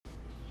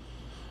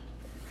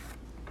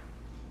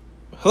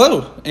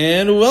Hello,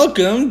 and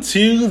welcome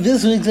to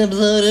this week's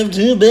episode of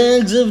Two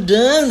Bags of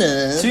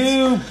Donuts.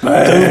 Two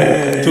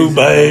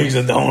bags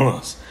of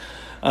donuts.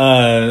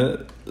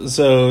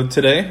 So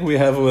today we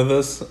have with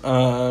us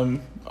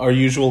our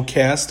usual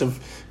cast of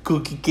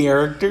kooky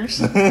characters.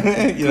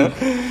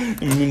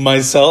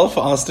 Myself,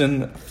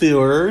 Austin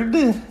Fjord,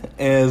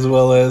 as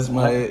well as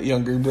my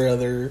younger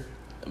brother,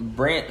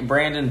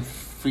 Brandon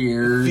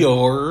Fjord.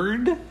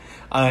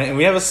 And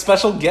we have a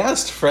special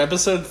guest for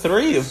episode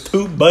 3 of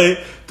Two Bags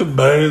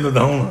of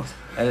Donuts.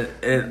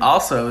 It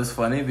also is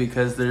funny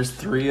because there's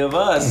 3 of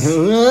us.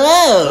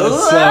 Whoa!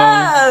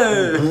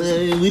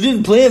 We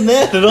didn't plan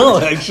that at all,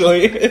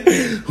 actually.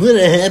 What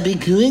a happy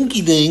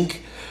coinky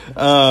dink.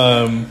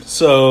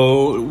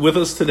 So with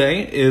us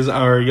today is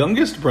our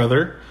youngest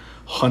brother,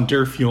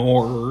 Hunter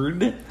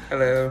Fjord.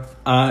 Hello.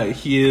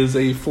 He is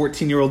a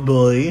 14-year-old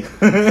boy.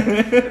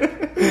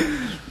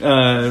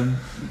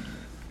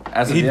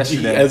 As of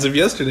yesterday. As of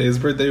yesterday, his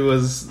birthday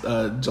was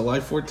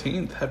July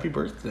 14th. Happy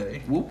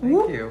birthday. Whoop, Thank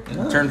whoop. you.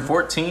 Yeah. Turned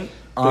 14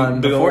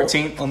 on Big the ol'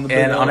 14th. on the big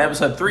and ol'. on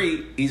episode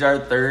 3, he's our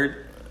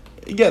third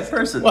Yes.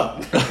 person. Well,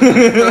 He's not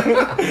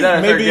our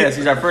third maybe- guest,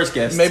 he's our first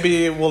guest.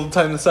 maybe we'll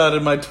time this out,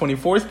 and my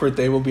 24th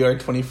birthday will be our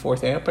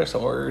 24th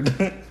episode.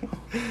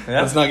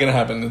 That's not going to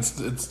happen.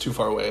 It's too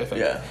far away, I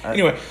think. Yeah.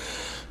 Anyway,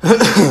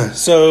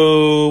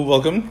 so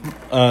welcome,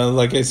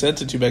 like I said,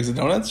 to Two Bags of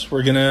Donuts.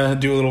 We're going to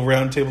do a little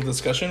roundtable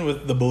discussion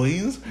with the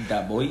boys.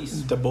 Da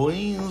boys. The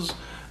boys.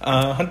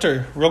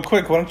 Hunter, real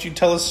quick, why don't you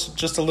tell us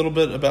just a little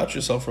bit about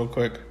yourself real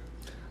quick?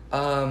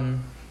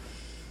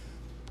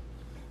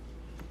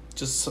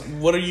 Just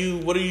what are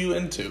you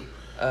into?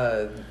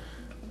 A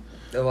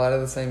lot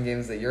of the same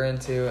games that you're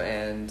into,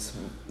 and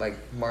like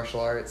martial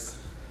arts.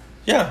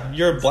 Yeah,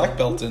 you're a black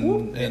belt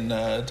in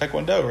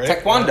Taekwondo, right?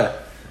 Taekwondo.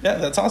 Yeah,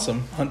 that's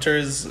awesome. Hunter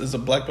is a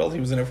black belt. He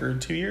was in it for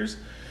 2 years.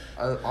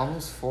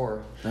 Almost 4. I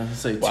was going to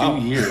say Wow.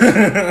 2 years.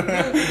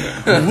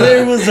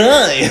 Where was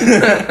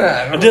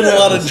I? I did a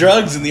lot of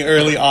drugs in the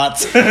early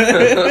aughts.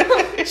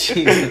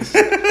 Jesus.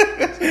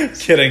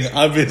 Kidding,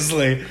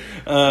 obviously.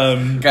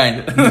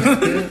 Kind of.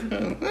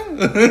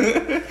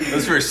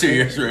 Those first 2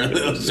 years were a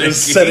little shaky.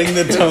 Just setting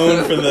the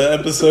tone for the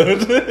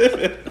episode.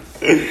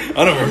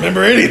 I don't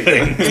remember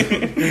anything.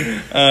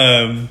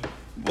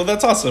 Well,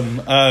 that's awesome.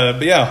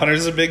 But yeah,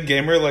 Hunter's a big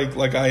gamer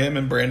like I am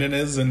and Brandon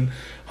is, and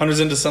Hunter's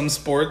into some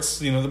sports,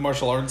 the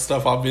martial arts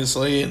stuff,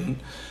 obviously, and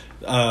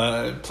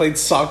played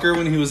soccer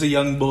when he was a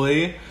young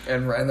boy.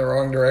 And ran the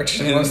wrong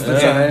direction most of the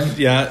time.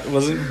 Yeah,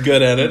 wasn't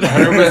good at it.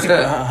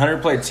 Hunter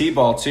played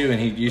t-ball too, and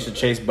he used to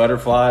chase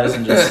butterflies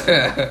and just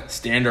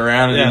stand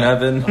around and do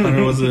nothing.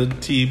 Hunter was a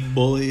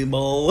T-boy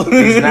ball.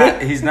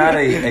 He's not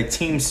a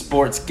team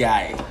sports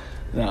guy.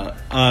 No.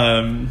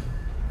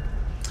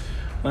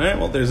 All right,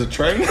 well, there's a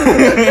try.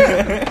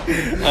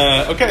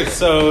 Okay,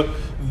 so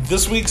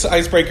this week's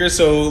icebreaker.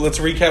 So let's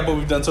recap what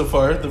we've done so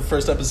far. The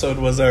first episode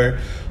was our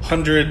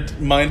 100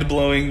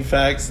 mind-blowing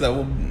facts that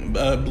will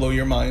blow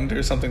your mind,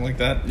 or something like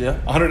that. Yeah.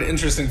 100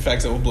 interesting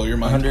facts that will blow your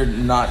mind.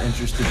 100 not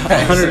interested.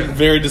 100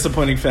 very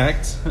disappointing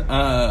facts.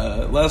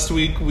 Last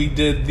week we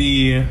did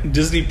the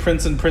Disney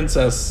Prince and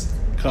Princess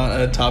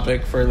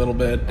topic for a little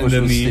bit, and Which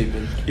then was the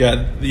stupid.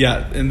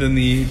 yeah, and then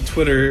the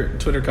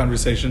Twitter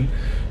conversation.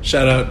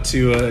 Shout out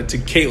to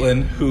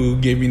Caitlin, who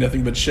gave me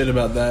nothing but shit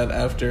about that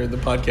after the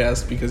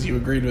podcast because you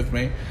agreed with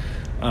me.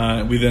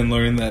 We then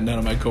learned that none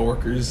of my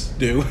coworkers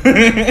do, other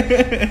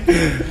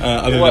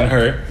than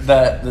her.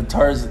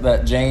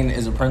 That Jane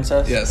is a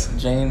princess. Yes.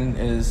 Jane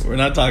is. We're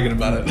not talking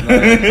about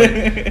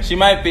it. She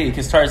might be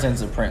because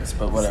Tarzan's a prince,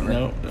 but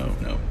whatever.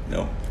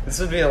 No. This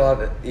would be a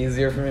lot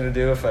easier for me to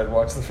do if I'd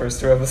watched the first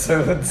 2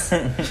 episodes.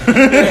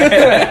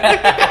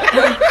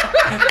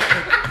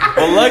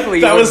 Well, luckily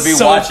you That wouldn't was be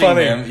so watching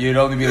funny. them. You'd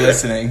only be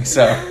listening.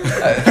 So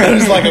I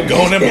was like, I'm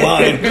going in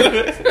blind.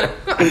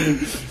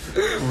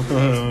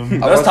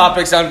 those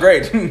topics sound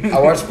great.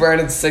 I watched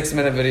Brandon's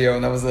 6-minute video,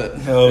 and that was it.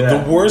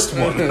 The worst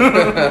one.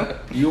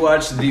 You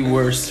watched the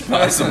worst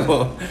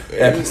possible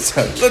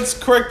episode. Let's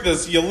correct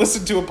this. You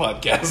listen to a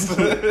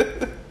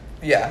podcast.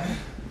 Yeah.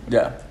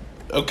 Yeah.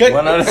 Okay.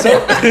 1 out of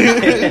 10.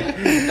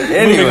 Moving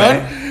Anyway.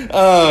 on.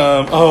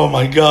 Oh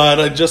my god,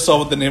 I just saw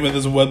what the name of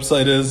this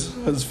website is.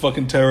 It's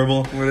fucking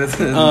terrible. What is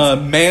it?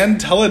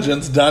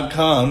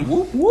 Mantelligence.com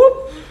Whoop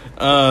whoop.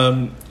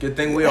 Good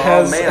thing we are all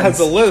has mans.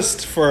 a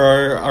list for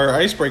our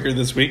icebreaker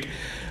this week.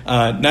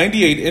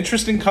 98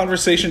 interesting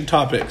conversation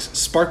topics.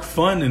 Spark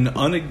fun and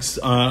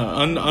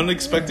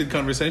unexpected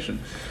conversations.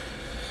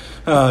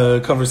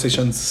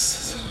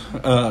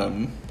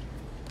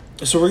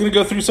 So we're going to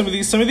go through some of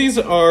these. Some of these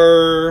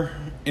are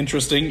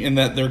interesting in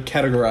that they're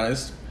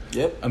categorized.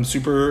 Yep. I'm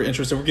super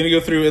interested. We're going to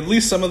go through at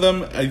least some of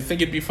them. I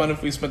think it'd be fun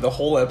if we spent the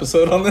whole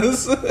episode on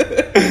this.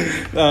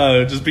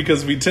 Just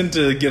because we tend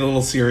to get a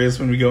little serious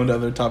when we go into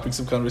other topics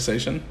of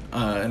conversation.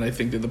 And I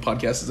think that the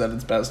podcast is at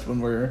its best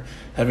when we're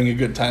having a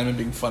good time and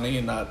being funny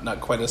and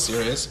not quite as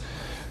serious.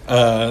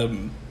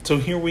 So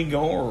here we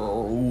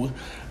go.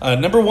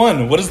 Number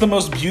 1, what is the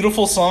most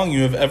beautiful song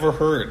you have ever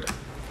heard?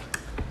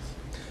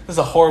 This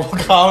is a horrible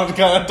comment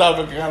kind of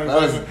topic. Kind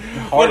That was of a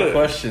hard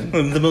question.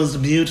 The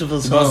most beautiful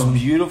The song. most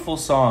beautiful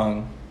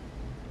song.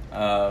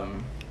 I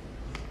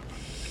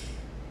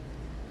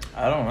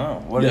don't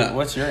know.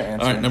 What's your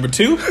answer? All right, number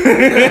 2.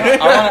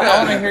 I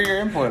want to hear your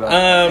input on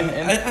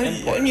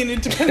it. I mean,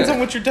 it depends on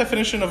what your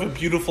definition of a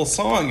beautiful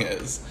song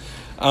is.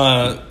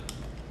 The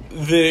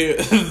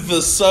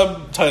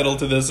subtitle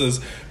to this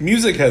is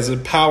music has a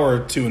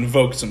power to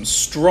invoke some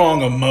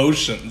strong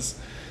emotions.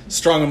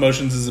 Strong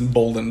emotions is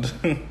emboldened.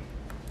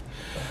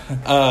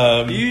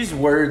 You use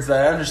words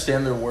that I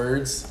understand they're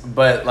words,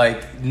 but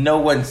like no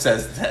one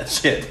says that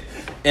shit.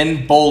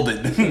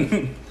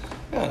 Emboldened.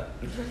 Yeah.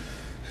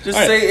 Just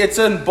All right. say it's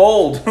in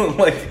bold.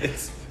 Like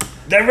it's.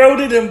 They wrote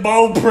it in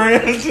bold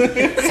print.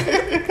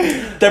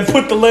 They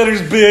put the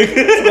letters big.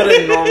 What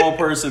a normal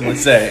person would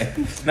say,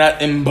 not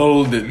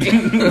emboldened.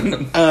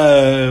 All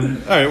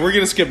right, we're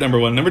gonna skip number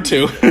 1. Number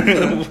 2.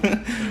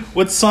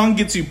 What song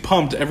gets you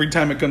pumped every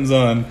time it comes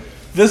on?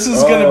 This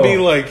is gonna be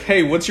like,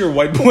 hey, what's your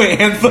white boy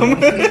anthem?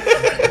 Try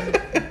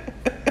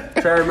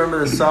to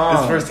remember the This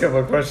song. first couple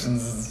of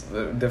questions is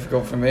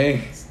difficult for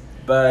me.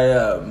 By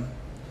God,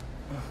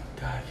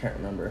 I can't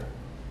remember.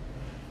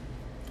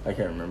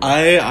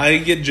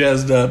 I get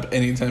jazzed up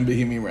anytime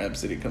Bohemian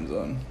Rhapsody comes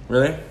on.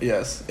 Really?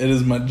 Yes, it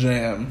is my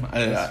jam.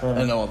 I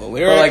know all the Or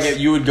lyrics. like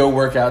you would go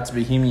work out to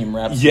Bohemian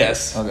Rhapsody.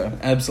 Yes. Okay.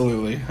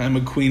 Absolutely. I'm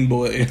a Queen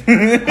boy.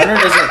 Hunter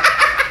doesn't.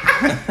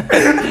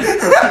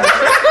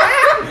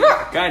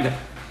 Kinda.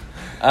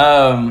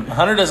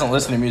 Hunter doesn't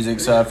listen to music,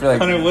 so I feel like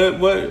Hunter,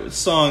 what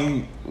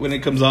song when it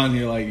comes on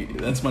you're like,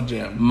 that's my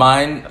jam?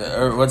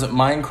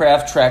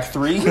 Minecraft track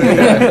 3.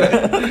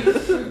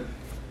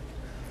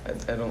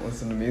 I don't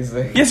listen to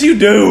music. Yes, you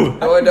do.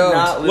 No, I don't.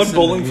 Not What listen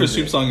Bowling to for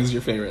music. Soup song is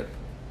your favorite?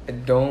 I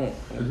don't.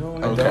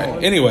 Okay.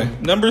 Anyway,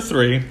 number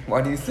 3.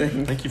 Why do you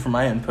think? Thank you for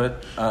my input.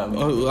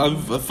 I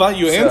thought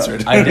you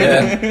answered. I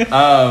did.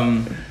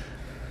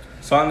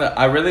 Song that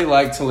I really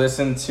like to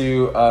listen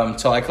to,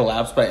 "Till I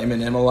Collapse" by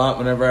Eminem a lot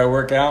whenever I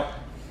work out,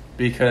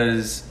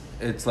 because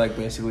it's like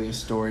basically a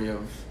story of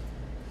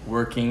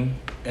working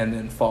and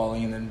then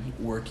falling and then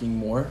working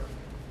more,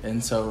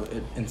 and so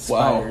it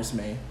inspires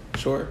me.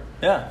 Sure.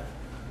 Yeah.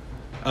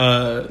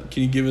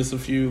 Can you give us a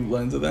few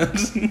lines of that?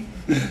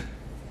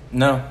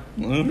 No.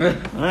 All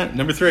right,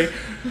 number 3.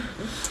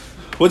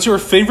 What's your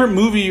favorite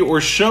movie or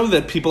show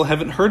that people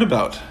haven't heard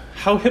about?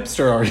 How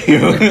hipster are you?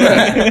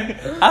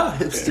 How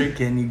hipster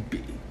can you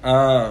be?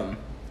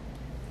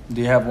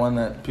 Do you have one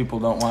that people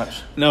don't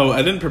watch? No,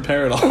 I didn't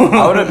prepare at all.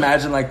 I would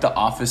imagine like The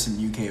Office in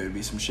UK would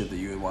be some shit that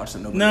you would watch that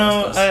nobody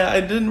No, else does.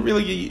 I didn't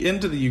really get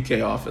into the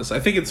UK Office. I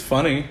think it's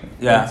funny.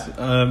 Yeah.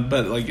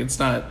 But like it's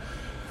not.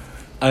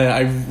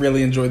 I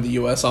really enjoyed the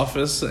US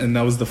Office, and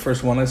that was the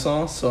first one I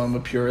saw, so I'm a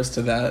purist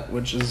to that,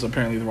 which is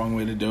apparently the wrong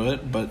way to do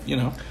it, but you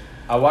know.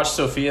 I watched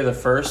Sophia the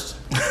First,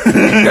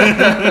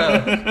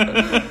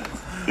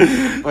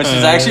 which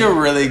is actually a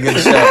really good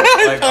show.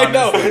 Like, I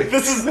know. honestly.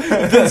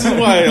 This is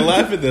why I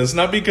laugh at this.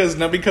 Not because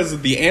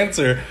of the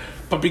answer,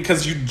 but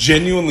because you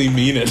genuinely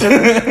mean it.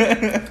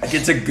 Like,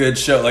 it's a good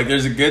show. Like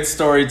there's a good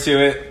story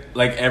to it.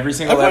 Like every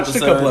single I've watched a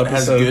couple episode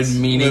has episodes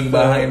good meaning with,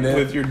 behind it.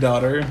 with your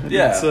daughter.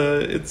 Yeah.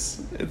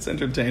 It's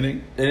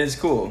entertaining. It is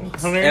cool.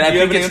 Hunter, And I do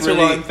you have think an it's answer really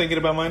while I'm thinking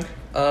about mine?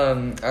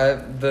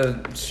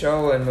 The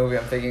show and movie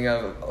I'm thinking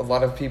of, a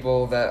lot of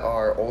people that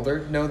are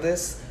older know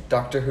this,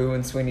 Doctor Who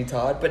and Sweeney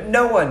Todd, but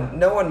no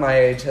one my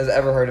age has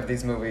ever heard of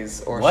these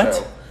movies or What?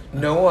 show.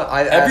 No one.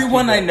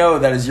 everyone I know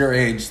that is your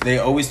age, they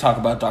always talk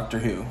about Doctor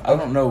Who. I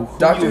don't know who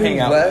Doctor you Who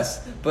hang out less,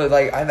 but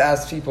like I've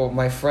asked people,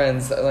 my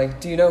friends, like,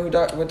 do you know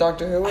what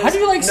Doctor Who with. is? How do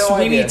you like No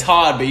Sweeney idea.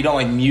 Todd, but you don't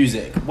like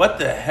music? What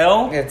the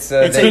hell? It's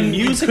It's they- a You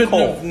musical.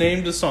 couldn't have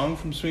named a song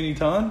from Sweeney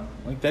Todd?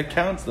 Like, that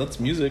counts. That's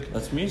music.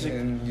 That's music.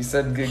 And you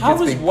said it How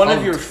gets is me one of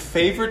pumped. your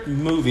favorite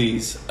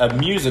movies a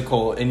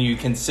musical, and you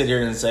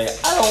consider it and say,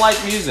 I don't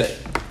like music?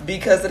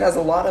 Because it has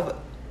a lot of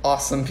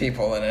awesome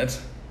people in it.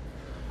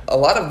 A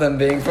lot of them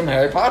being from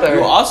Harry Potter.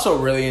 You also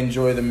really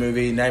enjoy the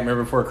movie Nightmare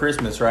Before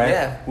Christmas, right?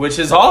 Yeah. Which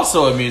is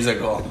also a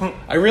musical.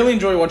 I really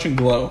enjoy watching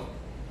Glow.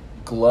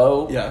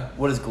 Glow? Yeah.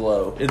 What is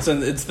Glow? It's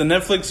the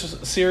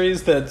Netflix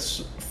series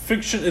that's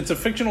fiction. It's a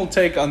fictional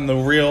take on the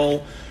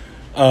real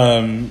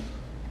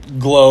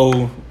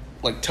Glow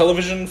like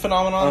television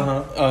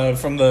phenomenon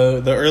from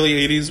the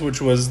early 80s,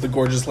 which was the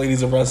Gorgeous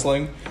Ladies of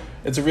Wrestling.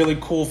 It's a really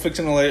cool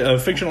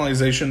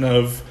fictionalization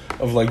of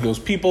like those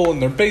people,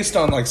 and they're based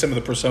on like some of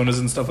the personas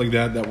and stuff like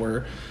that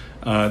were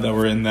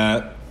in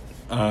that.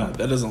 That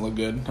doesn't look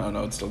good. Oh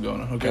no, it's still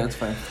going. Okay, Yeah, that's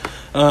fine.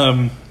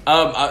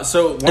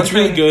 So it's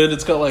really good.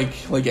 It's got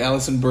like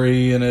Alison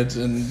Brie in it,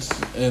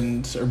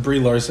 and or Brie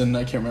Larson.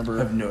 I can't remember. I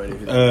have no idea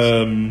who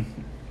that is.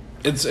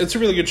 It's a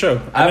really good show.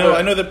 I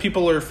I know that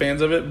people are fans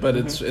of it, but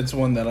it's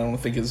one that I don't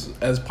think is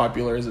as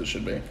popular as it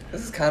should be.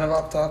 This is kind of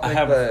off topic, I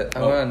have- but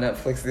I went on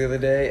Netflix the other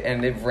day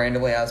and it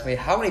randomly asked me,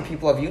 how many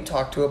people have you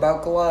talked to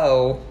about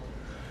Glow?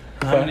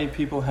 How many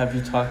people have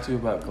you talked to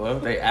about Glow?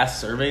 They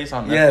ask surveys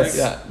on Netflix? Yes,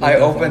 Yeah, I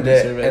definitely opened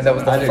it surveys and that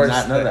was on the I did first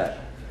not know thing. that.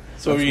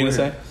 So what were you gonna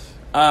say?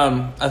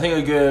 I think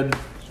a good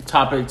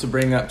topic to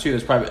bring up too.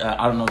 There's probably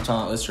I don't know if it's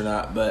on that list or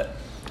not, but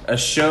a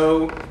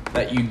show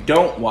that you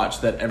don't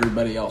watch that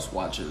everybody else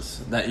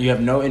watches that you have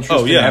no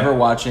interest in ever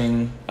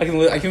watching. I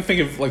can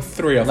think of like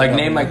 3 off. Like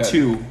name like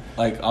 2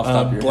 like off the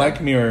top of your Black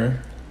head. Mirror,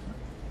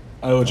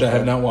 which I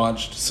have not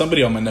watched.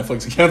 Somebody on my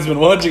Netflix account's been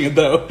watching it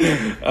though.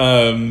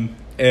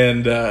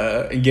 And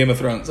Game of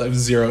Thrones. I have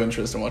zero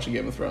interest in watching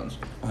Game of Thrones.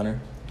 Hunter.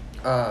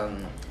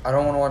 I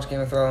don't want to watch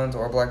Game of Thrones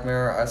or Black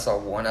Mirror. I saw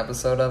 1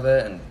 episode of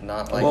it and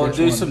not like. Well, which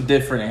do one. some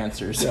different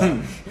answers.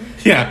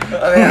 Yeah.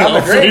 I mean,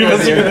 I'm agreeing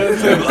with you.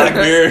 Black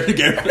Mirror.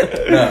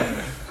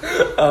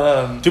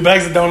 2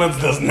 bags of donuts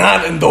does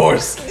not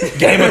endorse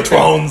Game of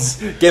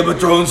Thrones. Game of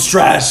Thrones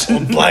trash.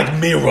 Black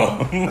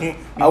Mirror.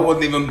 I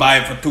wouldn't even buy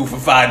it for 2 for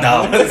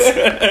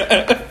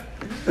 $5.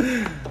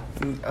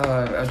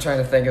 I'm trying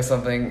to think of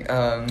something.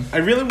 I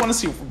really want to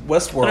see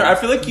Westworld. I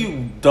feel like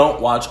you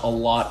don't watch a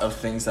lot of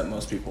things that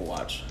most people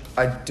watch.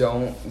 I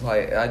don't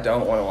want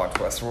to watch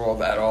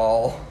Westworld at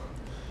all.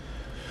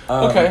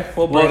 Okay,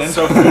 well, Brandon.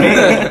 So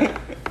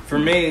for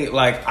me,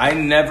 like I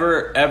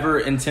never ever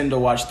intend to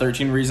watch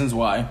 13 Reasons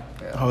Why.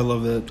 Yeah. Oh, I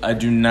love that. I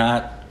do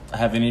not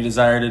have any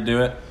desire to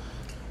do it.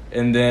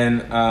 And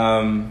then,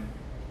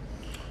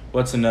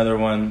 what's another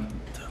one?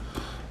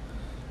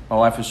 My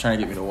wife was trying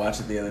to get me to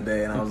watch it the other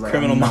day, and I was like,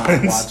 Criminal I'm not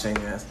Minds. watching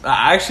this.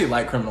 I actually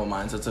like Criminal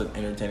Minds. It's an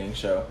entertaining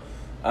show.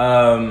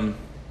 God,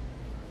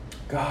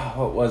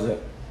 what was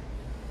it?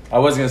 I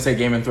was going to say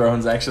Game of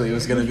Thrones, actually. It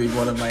was going to be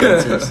one of my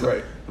answers.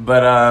 Right.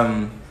 But,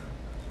 I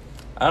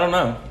don't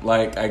know.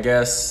 Like, I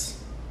guess...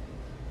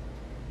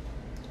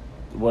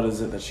 What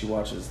is it that she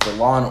watches? The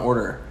Law and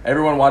Order.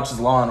 Everyone watches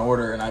Law and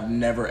Order, and I've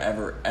never,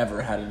 ever,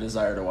 ever had a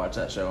desire to watch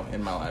that show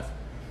in my life.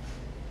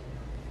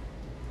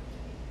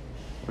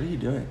 What are you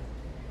doing?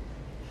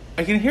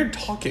 I can hear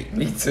talking.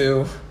 Me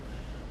too.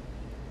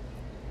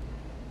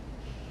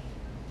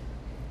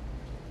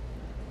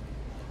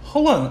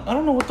 Hold on. I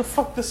don't know what the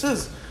fuck this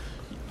is.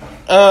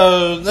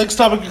 Next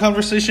topic of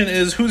conversation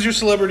is who's your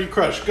celebrity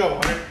crush? Go,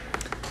 Hunter.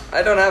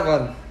 I don't have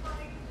one.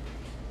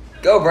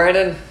 Go,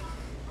 Brandon.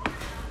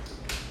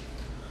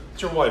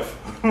 It's your wife.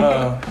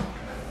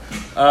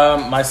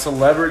 My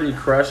celebrity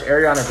crush,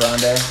 Ariana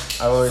Grande.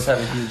 I've always had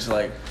a huge,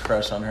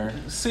 crush on her.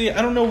 See,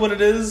 I don't know what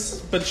it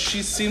is, but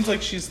she seems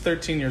like she's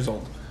 13 years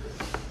old.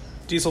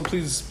 Diesel,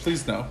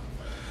 please no.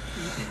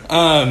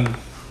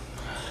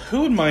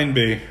 Who would mine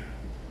be?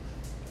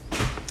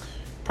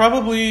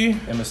 Probably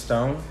Emma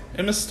Stone.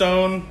 Emma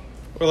Stone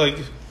or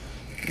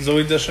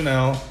Zooey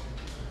Deschanel.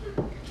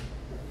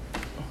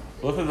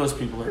 Both of those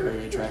people are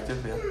very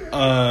attractive, yeah.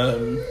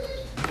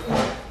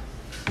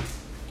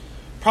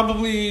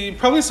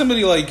 Probably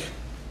somebody I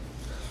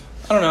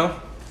don't know.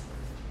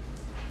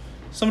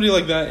 Somebody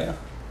like that, yeah.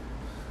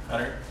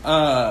 Hunter? I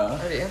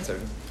already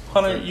answered.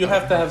 Hunter, you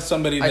have to have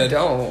somebody that... I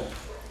don't.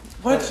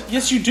 What?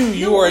 Yes, you do.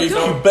 You No, are I a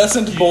don't.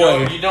 pubescent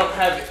boy. You don't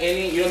have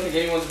any... You don't think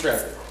anyone's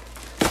attractive?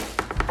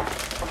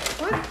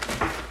 What?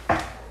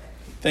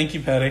 Thank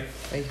you, Patty.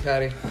 Thank you,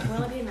 Patty.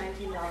 Will it be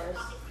 $19?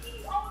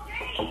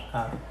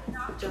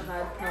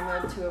 Jihad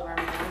promo 2 of our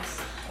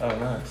meals. Oh,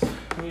 nice.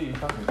 Who are you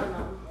talking My to?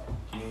 mom.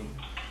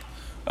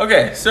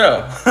 Okay,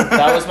 so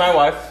that was my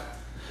wife.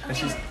 And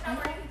she's... I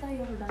thought you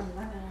were done.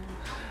 My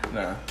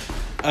bad.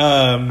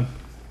 No.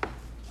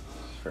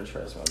 French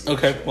fries.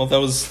 Okay, well, that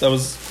was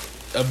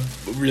a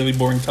really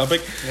boring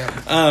topic. Yeah.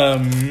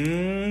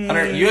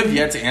 Hunter, you have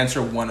yet to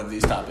answer one of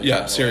these topics. by the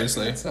Yeah, way.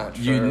 seriously. That's not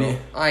true. You need-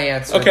 I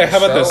answered. Okay, the how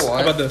about show this? one.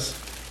 How about this?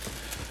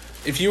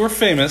 If you were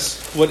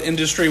famous, what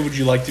industry would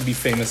you like to be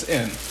famous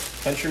in?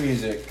 Country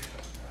music.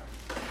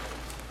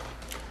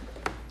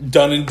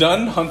 Done and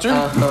done, Hunter?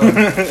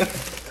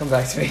 Come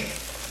back to me.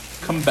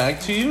 Come back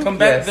to you? Come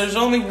back. Yes. There's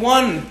only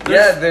one.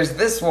 Yeah, there's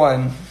this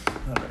one.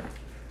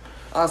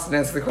 Austin,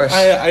 answer the question.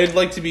 I'd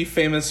like to be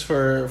famous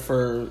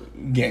for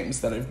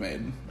games that I've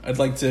made. I'd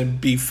like to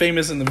be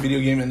famous in the video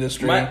game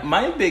industry.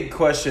 My big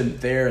question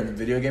there in the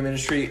video game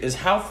industry is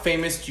how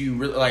famous do you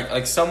really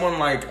like someone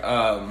like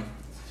I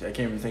can't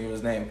even think of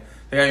his name.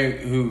 The guy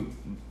who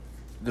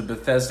the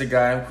Bethesda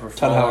guy for Todd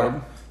Fallout.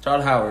 Howard.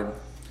 Todd Howard.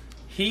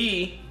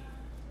 He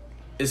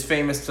is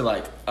famous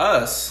to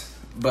us,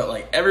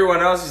 but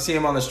everyone else, you see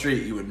him on the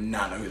street, you would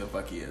not know who the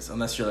fuck he is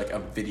unless you're a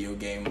video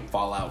game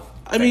Fallout.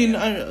 I mean,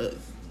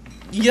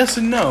 yes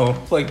and no.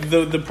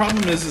 The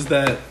problem is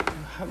that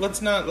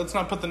let's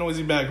not put the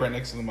noisy bag right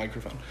next to the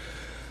microphone.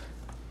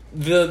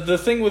 The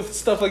thing with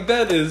stuff like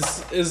that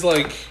is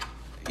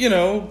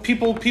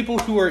people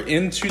who are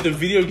into the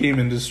video game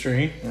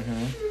industry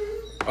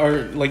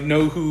are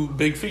know who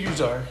big figures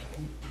are.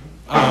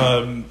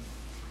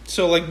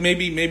 So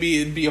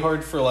maybe it'd be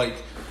hard for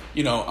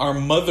our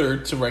mother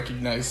to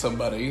recognize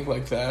somebody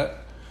like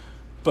that,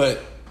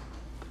 but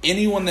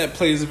anyone that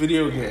plays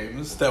video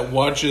games that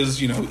watches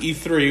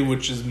E3,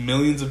 which is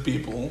millions of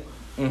people,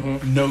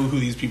 know who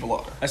these people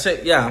are. I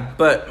say yeah,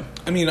 but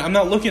I mean, I'm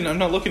not looking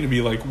to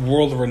be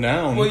world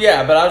renowned. well,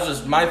 yeah,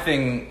 but my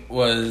thing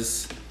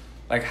was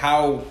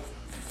how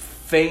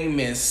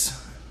famous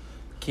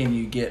can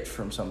you get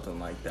from something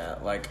like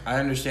that? I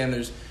understand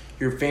there's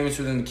you're famous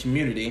within the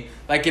community.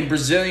 Like in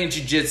Brazilian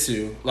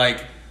Jiu-Jitsu,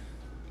 like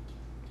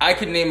I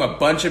could name a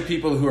bunch of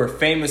people who are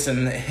famous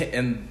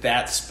in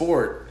that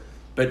sport,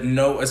 but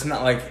no, it's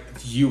not like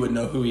you would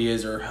know who he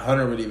is or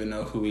Hunter would even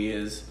know who he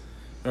is.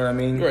 You know what I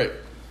mean? Right.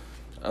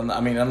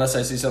 I mean, unless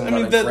I see something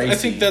about I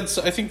think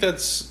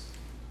that's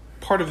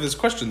part of this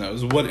question, though,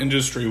 is what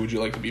industry would you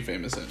like to be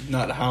famous in?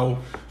 Not how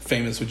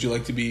famous would you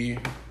like to be,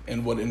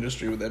 and what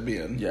industry would that be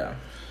in? Yeah.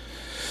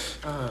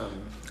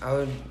 I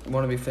would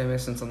want to be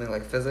famous in something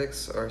like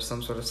physics or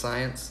some sort of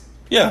science.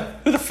 Yeah,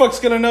 who the fuck's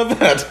gonna know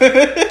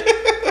that?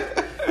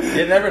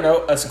 You never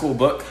know. A school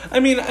book. I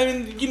mean,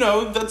 you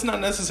know, that's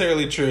not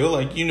necessarily true.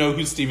 Like, you know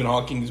who Stephen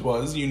Hawking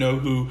was. You know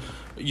who,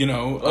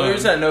 Well, the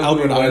reason I know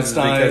Albert who he was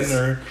Einstein, because,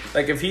 or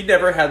like, if he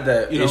never had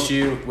the You know-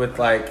 issue with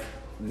like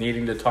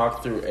needing to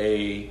talk through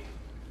a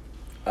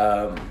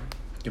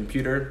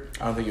computer,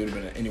 I don't think he would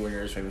have been anywhere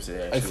near as famous as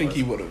he actually I think was.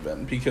 he would have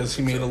been, because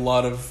he made a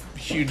lot of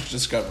huge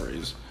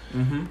discoveries.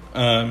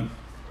 Mm-hmm.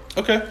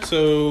 Okay,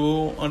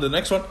 so on to the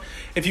next one.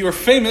 If you were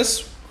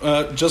famous,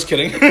 just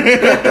kidding.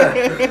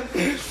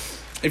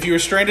 If you were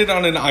stranded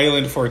on an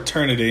island for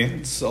eternity,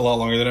 it's a lot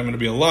longer than I'm going to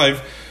be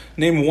alive,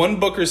 name one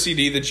book or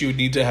CD that you would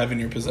need to have in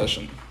your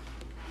possession.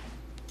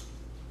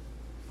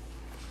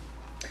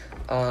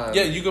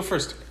 Yeah, you go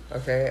first.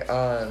 Okay,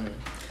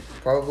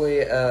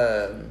 probably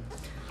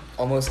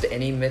almost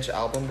any Mitch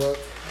Albom book.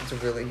 It's a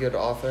really good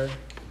author.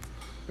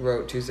 He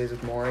wrote Tuesdays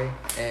with Morrie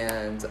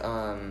and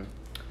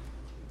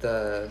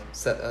the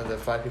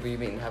 5 People You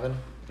Meet in Heaven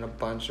and a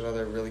bunch of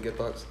other really good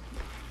books.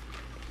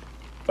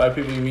 5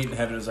 People You Meet in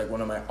Heaven is like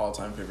one of my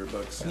all-time favorite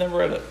books. I never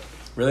read it.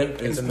 Really?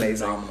 It's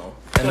amazing. Phenomenal.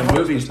 And the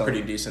movie's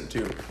pretty decent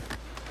too.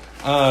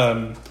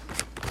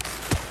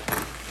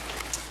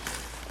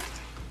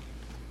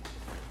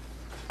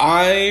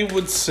 I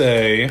would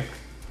say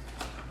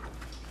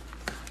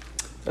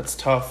that's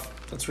tough.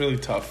 That's really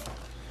tough.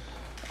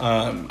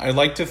 I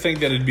like to think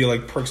that it'd be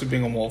like Perks of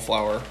Being a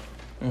Wallflower.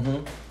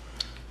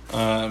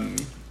 Mm-hmm.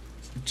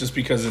 Just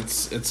because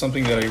it's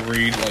something that I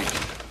read like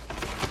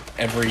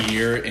every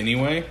year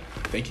anyway.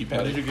 Thank you, How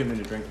Patty. did you get me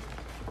to drink?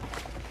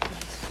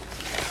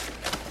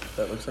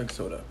 That looks like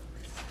soda.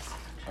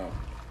 Oh.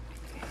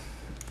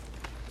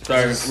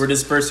 Sorry, we're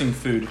dispersing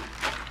food.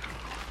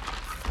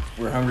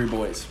 We're hungry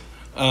boys.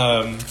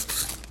 Yeah.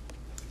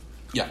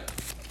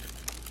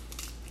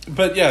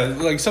 But yeah,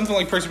 like something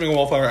like Perks of Being a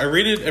Wallflower. I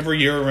read it every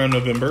year around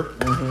November.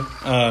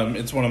 Mm-hmm.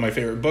 It's one of my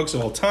favorite books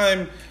of all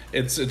time.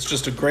 It's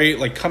just a great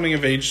like coming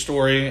of age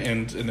story,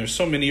 and there's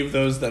so many of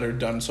those that are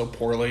done so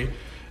poorly,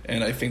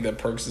 and I think that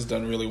Perks is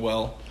done really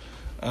well.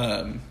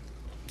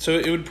 So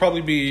it would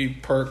probably be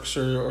Perks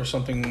or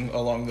something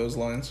along those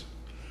lines.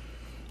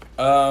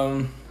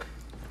 Trying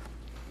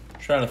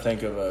to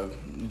think of a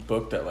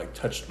book that like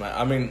touched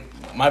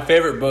my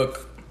favorite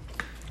book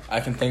I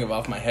can think of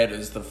off my head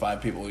is The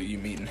 5 People You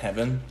Meet in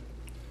Heaven.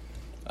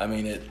 I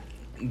mean,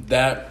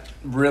 that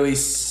really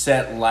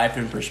set life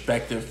in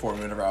perspective for me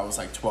whenever I was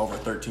like 12 or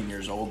 13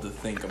 years old, to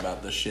think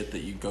about the shit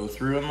that you go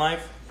through in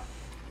life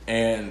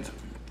and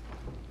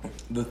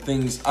the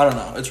things. I don't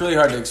know. It's really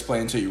hard to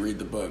explain until you read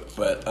the book,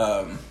 but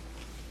I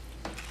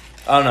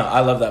don't know. I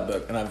love that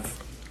book, and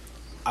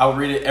I'll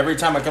read it every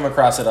time I come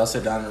across it. I'll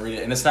sit down and read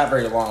it, and it's not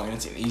very long, and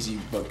it's an easy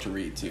book to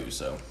read too.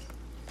 So,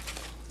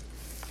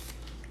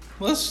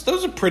 Well, that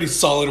was a pretty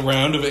solid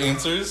round of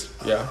answers.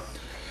 yeah.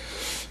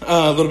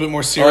 A little bit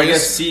more Or serious. I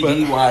guess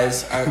CD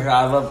wise, I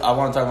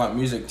want to talk about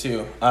music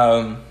too.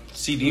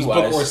 CD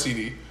wise, book or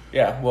CD.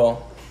 yeah.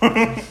 Well,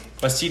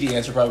 my CD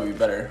answer probably be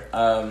better.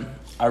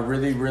 I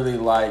really, really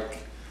like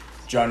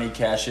Johnny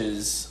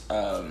Cash's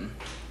the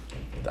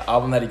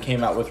album that he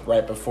came out with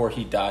right before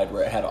he died,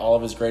 where it had all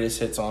of his greatest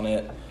hits on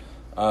it,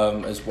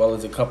 as well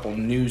as a couple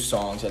new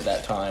songs at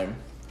that time.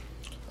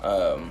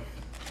 I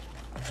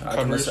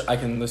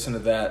can listen to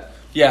that.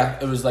 Yeah,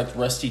 it was like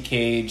Rusty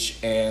Cage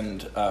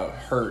and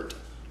Hurt,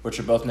 which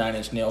are both 9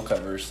 Inch Nail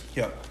covers.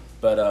 Yeah.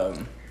 But I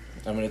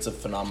mean, it's a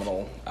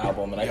phenomenal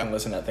album, and I can Yeah.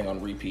 listen to that thing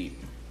on repeat.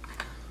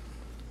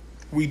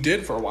 We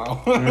did for a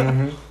while.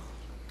 Mm-hmm.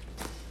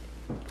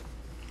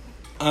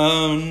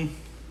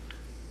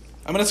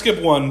 I'm gonna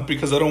skip one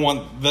because I don't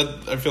want that.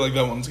 I feel like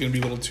that one's gonna be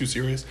a little too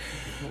serious.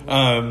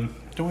 Don't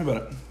worry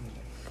about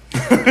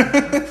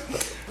it.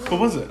 What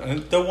was it? I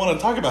don't want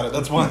to talk about it.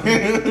 That's why.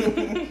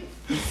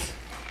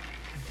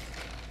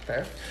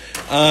 Fair.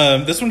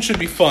 This one should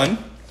be fun.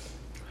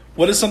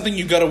 What is something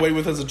you got away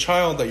with as a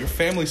child that your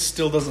family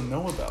still doesn't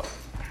know about?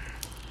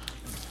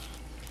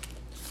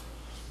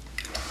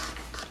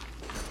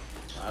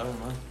 I don't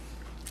know.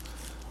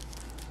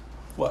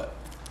 What?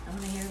 I'm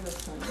gonna hear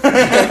this one.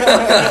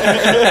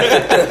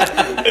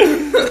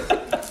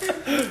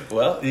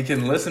 Well, you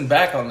can listen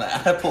back on the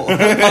Apple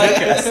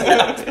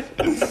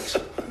podcast.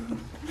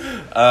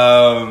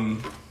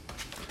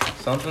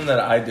 Something that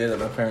I did that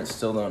my parents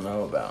still don't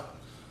know about.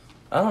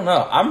 I don't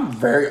know. I'm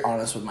very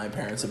honest with my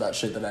parents about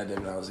shit that I did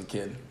when I was a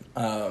kid.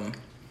 I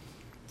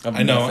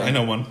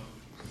know one.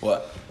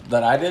 What?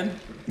 That I did?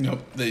 Nope,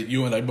 that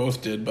you and I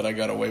both did, but I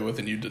got away with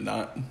and you did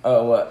not.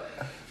 Oh, what?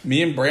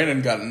 Me and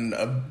Brandon got in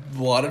a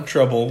lot of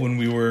trouble when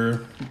we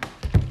were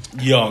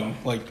young,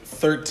 like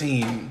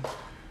 13.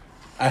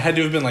 I had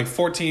to have been like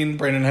 14.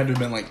 Brandon had to have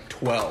been like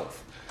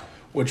 12,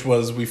 which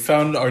was we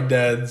found our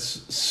dad's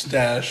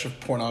stash of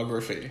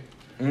pornography.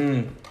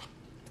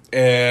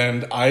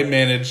 And I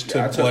managed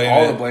to blame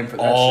all the blame for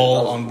that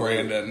all shit. on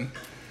Brandon.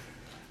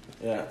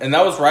 Yeah, and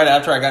that was right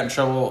after I got in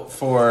trouble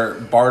for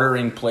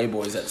bartering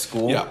Playboys at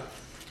school. Yeah.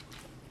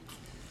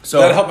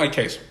 So that helped my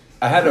case.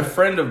 I had a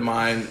friend of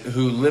mine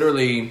who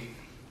literally,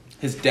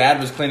 his dad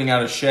was cleaning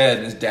out a shed,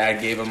 and his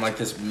dad gave him like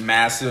this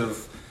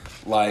massive,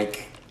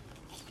 like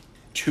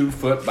 2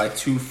 foot by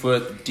 2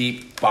 foot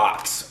deep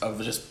box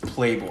of just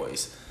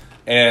Playboys.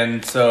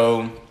 And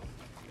so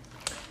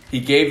he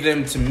gave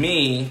them to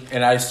me,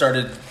 and I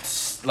started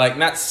like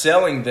not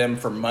selling them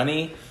for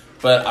money,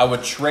 but I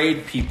would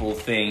trade people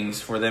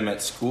things for them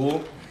at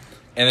school.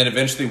 And then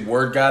eventually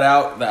word got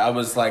out that I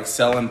was like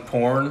selling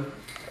porn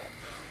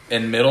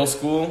in middle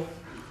school.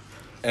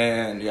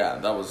 And yeah,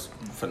 that was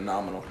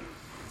phenomenal.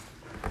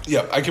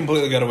 Yeah, I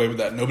completely got away with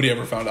that. Nobody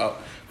ever found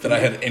out that I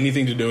had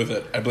anything to do with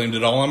it. I blamed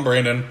it all on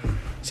Brandon.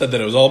 Said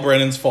that it was all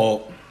Brandon's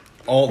fault.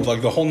 All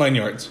like the whole 9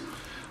 yards.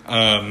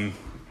 And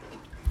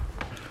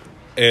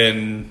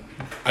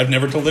I've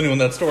never told anyone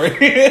that story.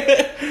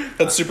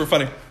 That's super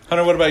funny.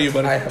 Hunter, what about you,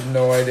 buddy? I have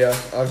no idea.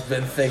 I've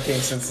been thinking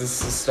since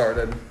this has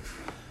started.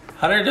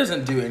 Hunter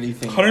doesn't do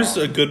anything Hunter's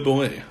wrong. a good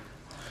boy.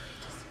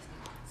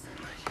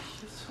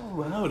 He's so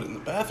loud in the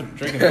bathroom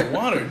drinking the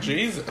water.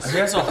 Jesus. He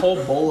has a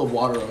whole bowl of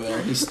water over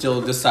there. He still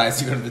decides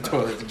to go to the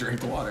toilet to drink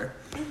the water.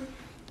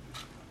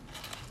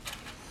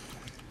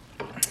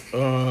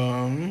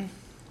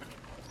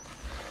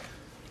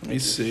 Let me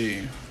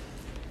see.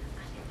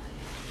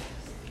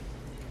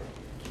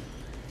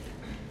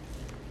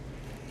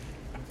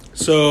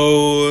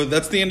 So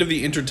that's the end of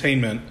the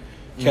entertainment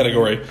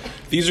category.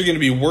 These are going to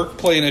be work,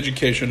 play, and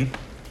education.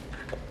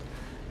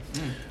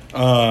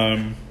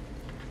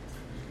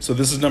 So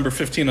this is number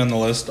 15 on the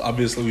list.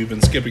 Obviously, we've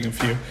been skipping a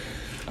few.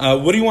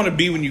 What do you want to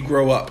be when you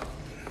grow up?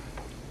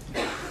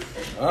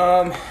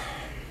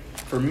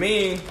 For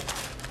me,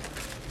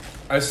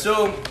 I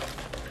still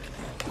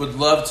would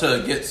love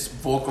to get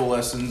vocal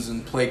lessons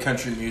and play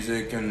country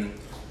music and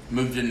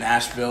move to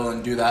Nashville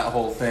and do that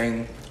whole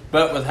thing.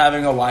 But with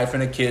having a wife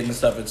and a kid and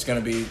stuff, it's going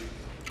to be a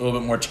little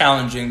bit more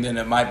challenging than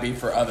it might be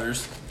for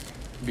others.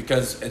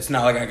 Because it's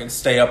not like I can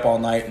stay up all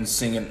night and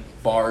sing in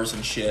bars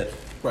and shit.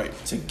 Right.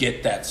 To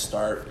get that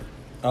start.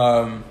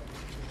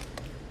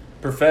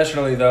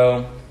 Professionally,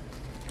 though,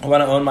 I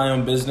want to own my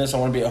own business. I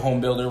want to be a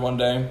home builder one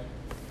day.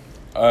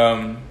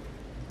 And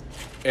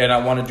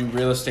I want to do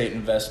real estate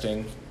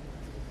investing.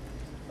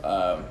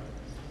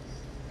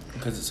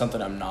 Because it's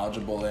something I'm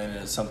knowledgeable in,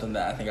 and it's something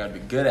that I think I'd be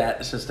good at.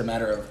 It's just a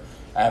matter of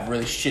I have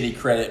really shitty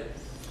credit,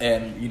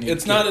 and you need.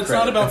 It's to get not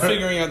credit. about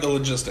figuring out the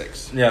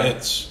logistics. Yeah.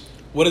 It's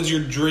what is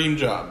your dream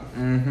job?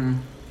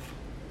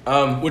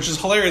 Mm-hmm. Which is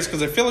hilarious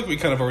because I feel like we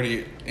kind of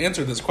already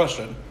answered this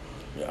question.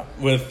 Yeah.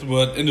 With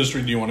what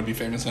industry do you want to be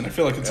famous in? I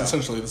feel like it's Yeah.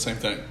 essentially the same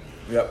thing.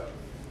 Yep.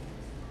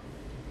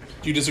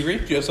 Do you disagree?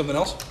 Do you have something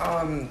else?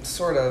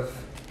 Sort of.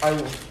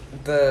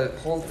 The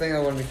whole thing I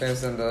want to be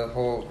famous in, the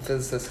whole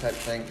physicist type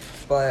thing,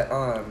 but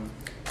I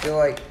feel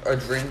like a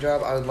dream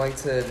job, I would like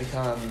to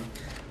become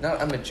not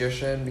a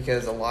magician,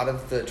 because a lot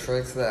of the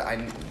tricks that I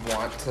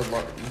want to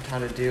learn how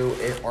to do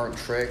it aren't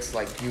tricks.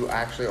 Like, you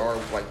actually are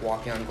like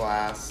walking on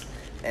glass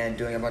and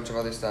doing a bunch of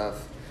other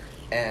stuff,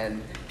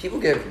 and people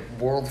get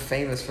world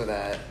famous for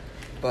that.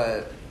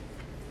 But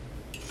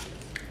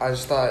I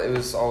just thought it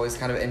was always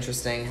kind of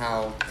interesting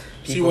how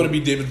people... So you want to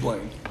be David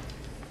Blaine?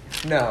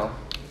 No,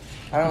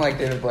 I don't like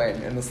David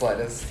Blaine in the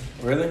slightest.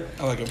 Really?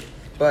 I like him.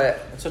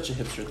 But That's such a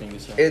hipster thing to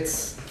say.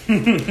 it's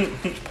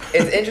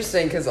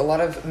interesting because a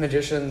lot of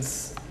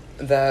magicians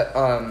that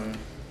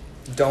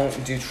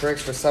don't do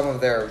tricks for some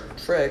of their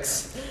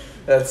tricks,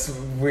 that's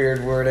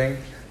weird wording,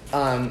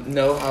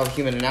 know how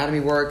human anatomy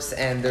works,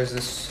 and there's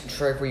this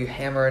trick where you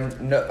hammer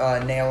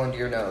a nail into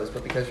your nose,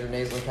 but because your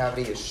nasal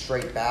cavity is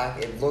straight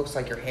back, it looks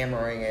like you're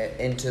hammering it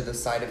into the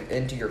side of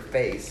into your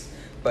face,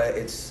 but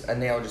it's a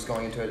nail just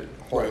going into a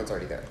hole Right. that's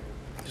already there.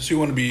 So you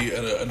want to be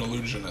an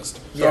illusionist?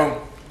 Yeah.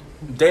 So,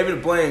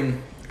 David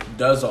Blaine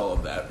does all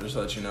of that, just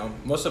to let you know.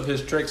 Most of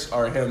his tricks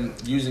are him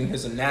using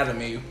his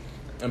anatomy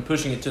and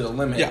pushing it to the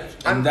limit. Yeah.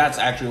 And that's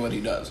actually what he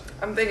does.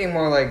 I'm thinking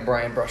more like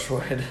Brian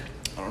Brushwood.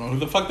 I don't know who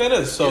the fuck that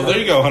is. So there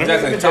you go, Hunter.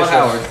 Exactly. Todd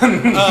Howard.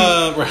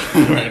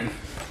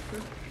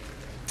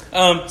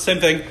 Right. Same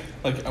thing.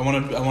 Like I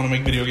want to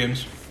make video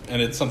games,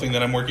 and it's something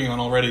that I'm working on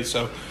already.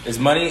 So Is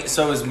money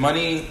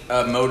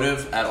a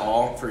motive at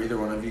all for either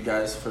one of you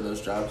guys for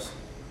those jobs?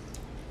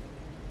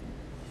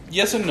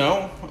 yes and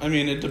no. I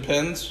mean, it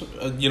depends.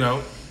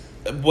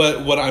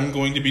 What I'm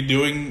going to be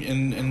doing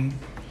in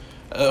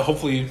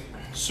hopefully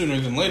sooner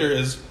than later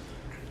is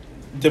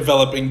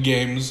developing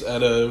games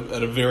at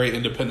a very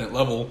independent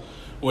level,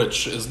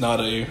 which is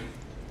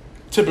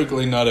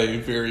typically not a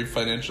very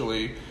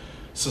financially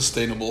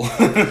sustainable.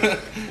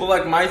 Well,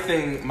 like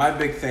my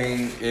big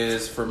thing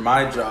is for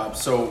my job.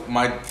 So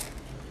my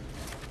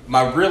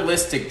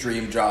realistic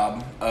dream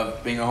job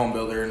of being a home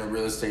builder and a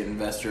real estate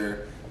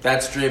investor,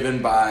 that's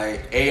driven by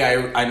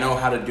A, I know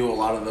how to do a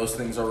lot of those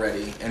things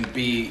already, and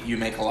B, you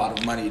make a lot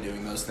of money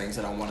doing those things,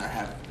 and I want to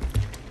have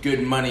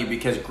good money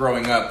because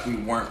growing up we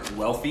weren't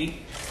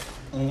wealthy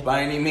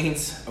by any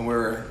means, and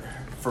we're,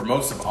 for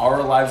most of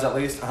our lives at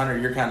least, Hunter,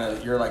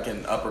 you're like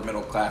in upper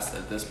middle class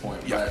at this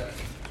point, but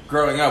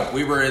growing up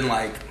we were in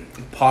like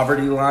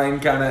poverty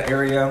line kind of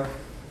area,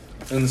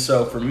 and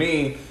so for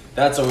me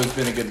that's always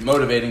been a good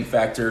motivating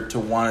factor to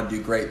want to do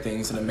great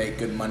things and to make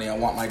good money. I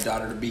want my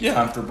daughter to be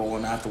comfortable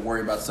and not have to worry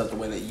about stuff the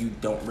way that you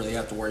don't really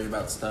have to worry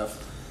about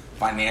stuff,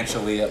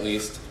 financially at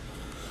least.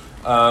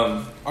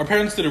 Our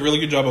parents did a really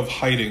good job of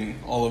hiding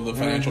all of the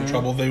financial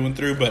trouble they went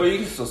through, but you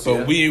can still see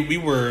it. we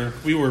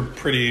were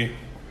pretty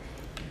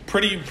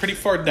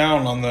far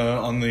down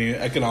on the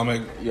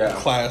economic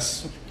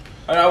class.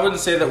 I wouldn't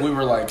say that we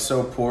were like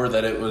so poor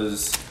that it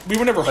was. We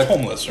were never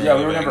homeless or anything.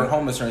 We were never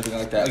homeless or anything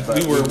like that.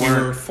 Like, we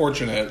were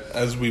fortunate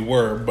as we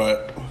were,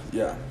 but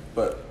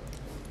but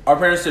our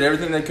parents did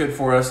everything they could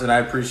for us, and I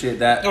appreciate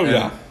that.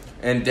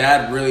 And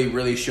Dad really,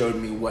 really showed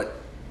me what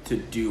to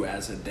do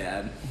as a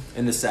dad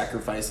and to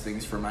sacrifice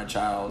things for my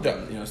child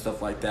and stuff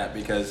like that.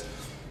 Because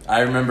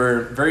I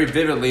remember very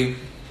vividly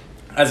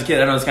as a kid.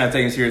 I know it's kind of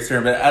taking a serious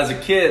turn, but as a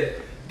kid,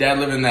 Dad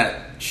lived in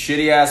that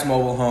shitty ass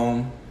mobile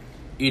home,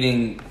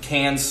 eating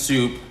canned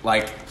soup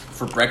like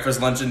for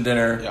breakfast, lunch, and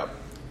dinner,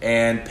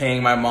 and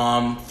paying my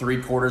mom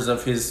 3/4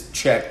 of his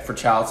check for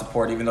child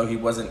support, even though he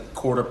wasn't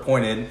court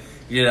appointed.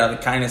 He did it out of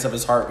the kindness of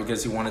his heart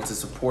because he wanted to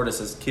support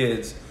us as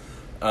kids.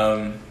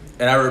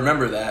 And I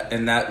remember that,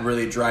 and that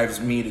really drives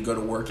me to go to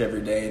work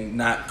every day and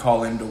not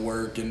call in to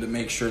work, and to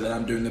make sure that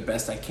I'm doing the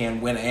best I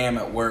can when I am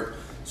at work,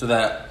 so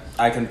that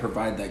I can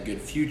provide that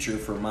good future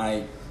for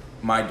my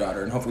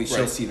daughter, and hopefully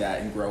she'll see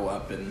that and grow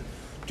up and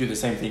do the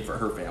same thing for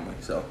her family.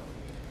 So,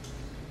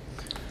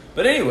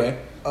 but anyway,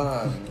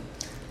 I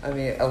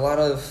mean,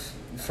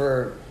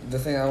 for the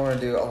thing I want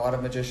to do, a lot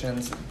of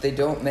magicians, they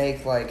don't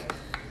make like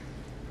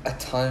a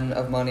ton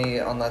of money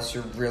unless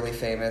you're really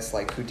famous,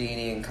 like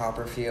Houdini and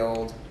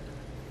Copperfield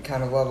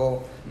kind of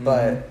level.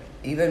 But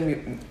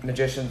even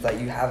magicians that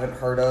you haven't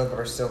heard of but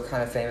are still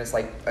kind of famous,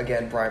 like,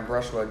 again, Brian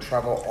Brushwood,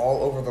 travel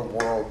all over the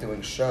world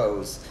doing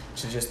shows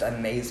to just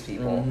amaze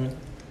people.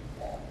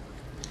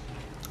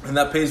 And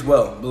that pays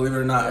well, believe it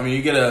or not. I mean,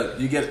 you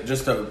get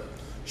just a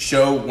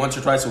show once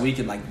or twice a week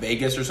in like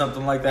Vegas or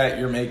something like that,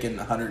 you're making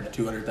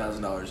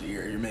 $100,000-$200,000 a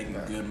year. You're making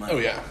good money. Oh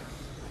yeah.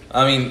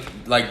 I mean,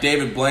 like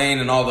David Blaine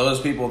and all those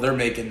people, they're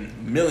making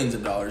millions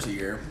of dollars a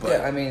year. But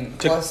yeah, I mean,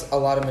 plus a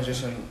lot of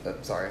magicians.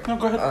 No,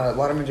 go ahead. A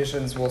lot of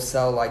magicians will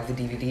sell like the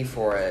DVD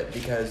for it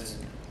because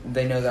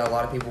they know that a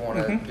lot of people want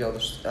to be able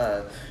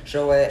to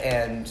show it,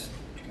 and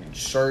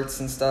shirts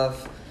and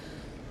stuff.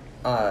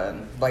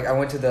 Like I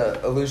went to the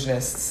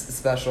Illusionists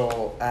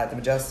special at the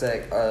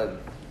Majestic a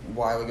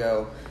while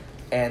ago,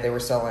 and they were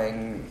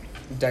selling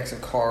decks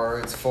of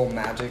cards, full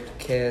magic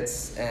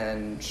kits,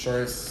 and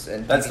shirts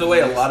and that's DVDs. The way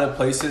a lot of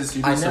places,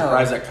 you'd be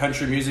surprised that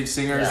country music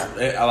singers,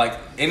 like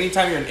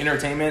anytime you're in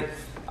entertainment,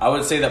 I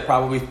would say that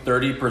probably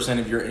 30%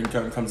 of your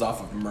income comes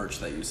off of merch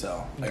that you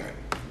sell.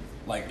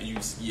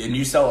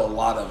 You sell a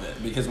lot of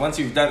it, because once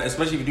you've done,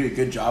 especially if you do a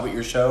good job at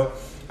your show,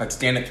 like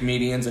stand-up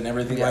comedians and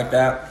everything like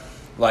that,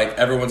 like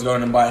everyone's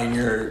going and buying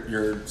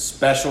your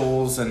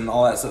specials and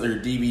all that stuff, your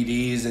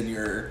DVDs and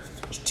your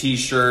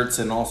t-shirts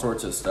and all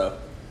sorts of stuff.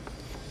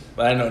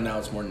 But I know now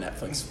it's more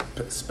Netflix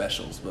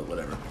specials, but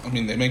whatever. I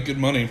mean, they make good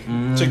money.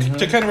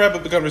 To kind of wrap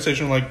up the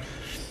conversation, like,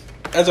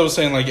 as I was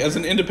saying, like, as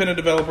an independent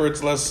developer,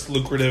 it's less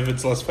lucrative,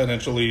 it's less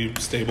financially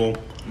stable.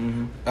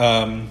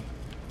 But,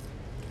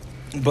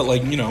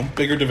 like,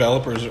 bigger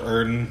developers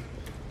earn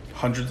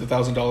hundreds of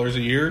 $1,000s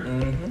a year.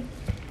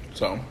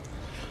 So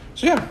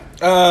yeah.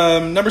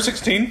 Number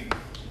 16.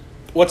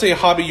 What's a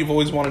hobby you've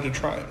always wanted to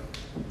try?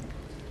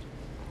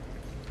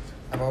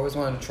 I've always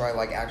wanted to try,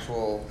 like,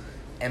 actual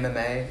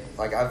MMA.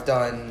 Like, I've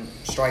done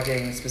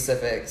striking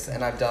specifics,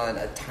 and I've done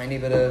a tiny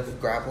bit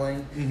of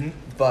grappling,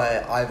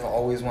 but I've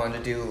always wanted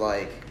to do,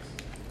 like,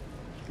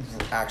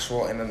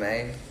 actual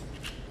MMA.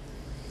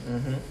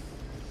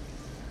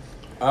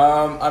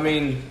 I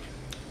mean,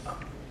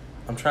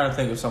 I'm trying to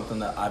think of something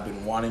that I've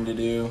been wanting to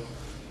do.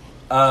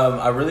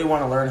 I really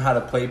want to learn how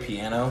to play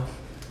piano.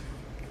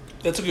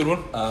 That's a good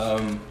one.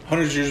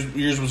 100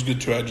 years was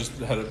good too. I just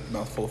had a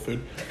mouthful of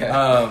food.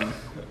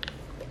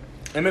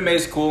 MMA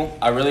is cool.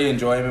 I really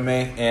enjoy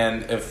MMA,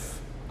 and if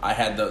I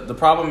had the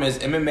problem is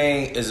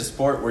MMA is a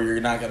sport where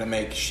you're not going to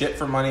make shit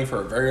for money for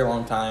a very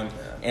long time,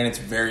 and it's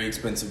very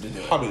expensive to do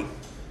it. Hobby.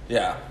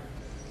 Yeah.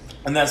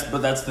 And that's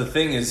the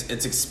thing is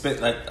it's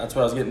expensive. That's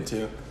what I was getting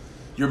to.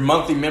 Your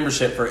monthly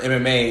membership for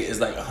MMA is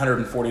like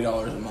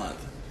 $140 a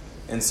month.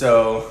 And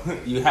so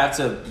you have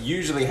to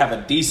usually have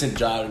a decent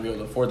job to be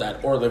able to afford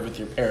that, or live with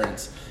your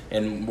parents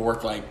and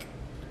work like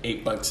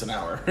 $8 an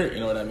hour. You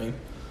know what I mean?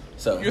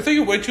 So you're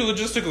thinking way too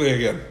logistically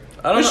again.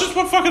 I don't It's know. just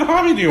what fucking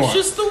hobby do you It's want?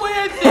 just the way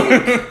I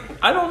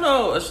think. I don't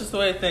know. It's just the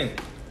way I think.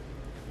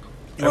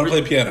 You want to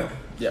play piano?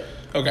 Yeah.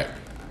 Okay.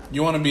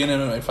 You want to be an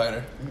MMA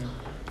fighter?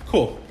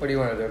 Cool. What do you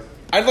want to do?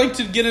 I'd like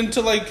to get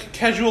into like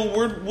casual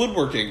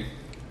woodworking.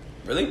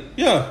 Really?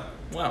 Yeah,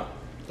 Wow.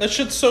 that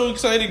shit's so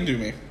exciting to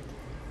me.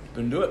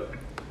 Then do it.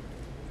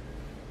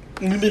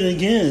 But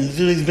again, it's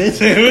too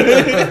expensive.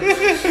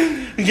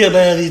 You can't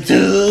buy all these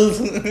tools.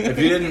 If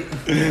you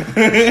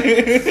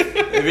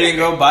didn't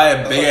go buy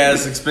a big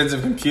ass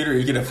expensive computer,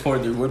 you can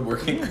afford your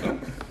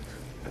woodworking.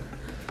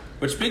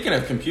 But speaking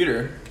of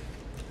computer,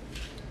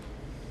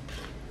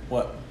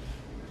 what?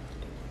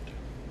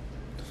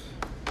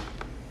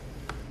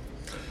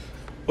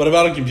 What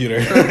about a computer?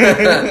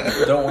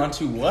 Don't want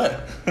to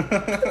what?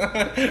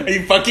 Are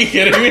you fucking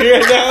kidding me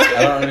right now?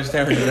 I don't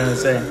understand what you're gonna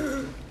say.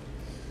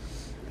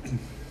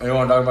 You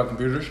want to talk about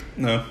computers?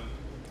 No.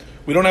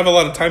 We don't have a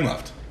lot of time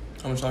left.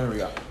 How much time have we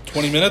got?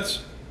 20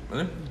 minutes?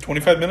 Really?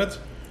 25 minutes?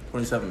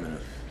 27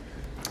 minutes.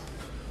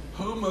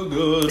 Oh my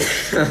god.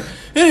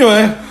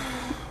 Anyway.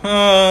 Is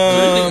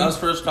there anything else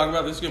for us to talk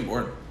about? This is getting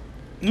boring.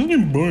 This is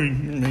getting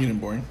boring. You're making it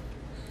boring.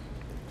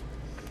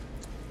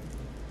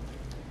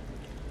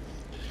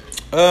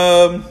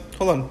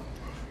 Hold on.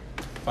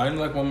 Find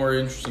like one more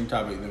interesting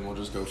topic, then we'll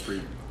just go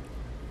free.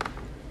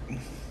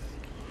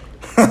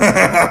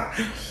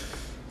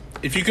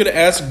 If you could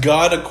ask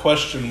God a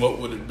question, what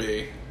would it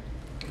be?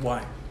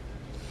 Why?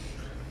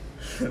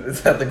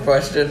 Is that the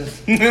question?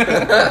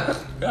 Yeah.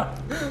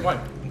 Why?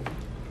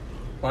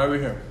 Why are we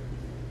here?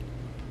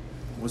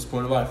 What's the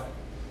point of life?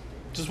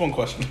 Just one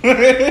question. Well,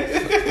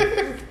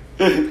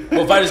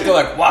 if I just go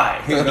like, why?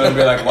 He's going to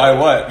be like, why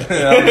what?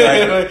 And I'll be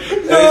like, and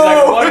he's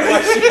like, one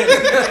question.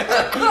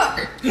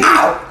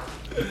 Ow!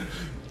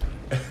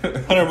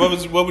 Hunter,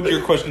 what would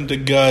your question to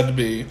God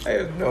be? I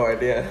have no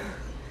idea.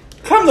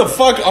 Come the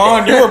fuck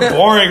on, you were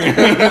boring.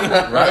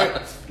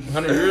 Right?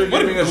 Hunter, you're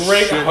What a giving us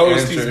great shit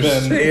host he's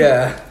answers. been.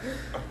 Yeah.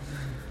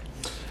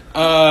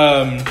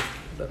 I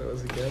thought it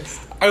was a guess.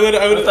 I would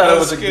I thought it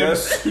was a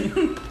ask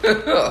him-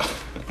 guess.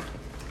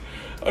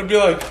 I'd be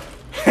like,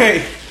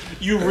 hey,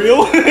 you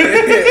real? I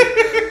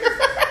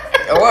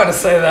wanted to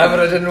say that, but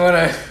I didn't want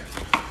to.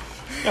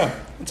 Yeah,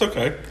 it's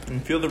okay.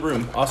 And feel the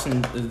room.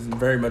 Austin is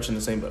very much in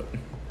the same boat.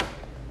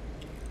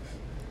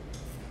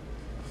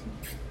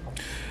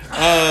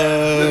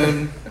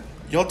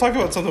 Y'all talk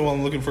about something while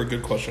I'm looking for a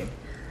good question.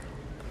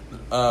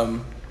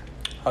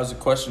 How's the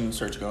question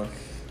search going?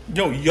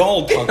 Yo,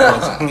 y'all talk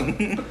about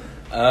something.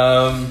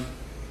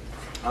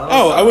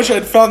 I wish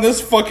I'd found this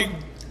fucking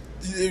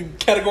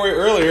category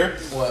earlier.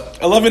 What?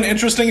 11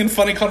 interesting and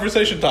funny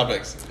conversation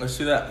topics. Let's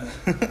do that.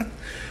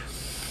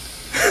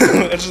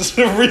 Let's just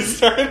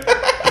restart.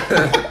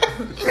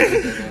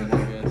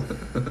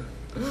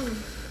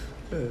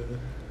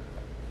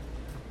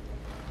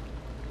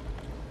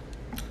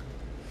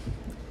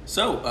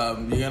 So,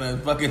 you gonna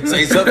fucking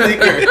say something?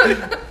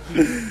 Or?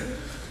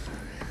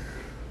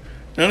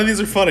 None of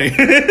these are funny.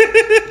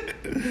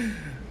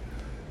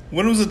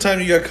 When was the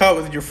time you got caught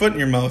with your foot in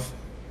your mouth?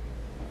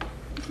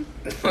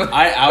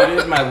 I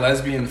outed my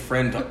lesbian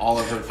friend to all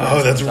of her friends.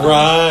 Oh, that's one time,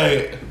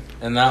 right.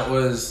 And that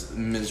was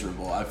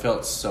miserable. I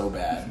felt so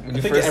bad.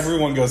 I think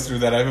everyone goes through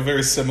that. I have a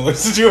very similar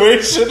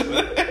situation.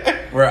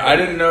 Where I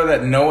didn't know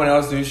that no one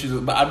else knew she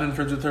was. But I've been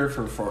friends with her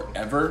for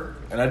forever,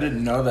 and I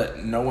didn't know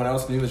that no one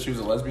else knew that she was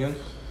a lesbian.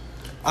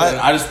 And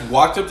I just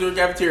walked up to a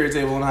cafeteria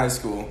table in high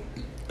school,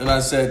 and I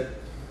said,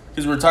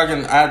 because we're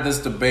talking, I had this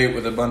debate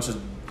with a bunch of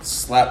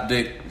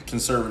slapdick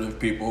conservative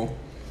people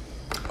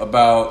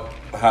about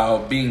how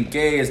being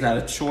gay is not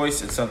a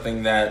choice. It's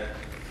something that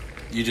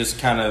you just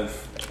kind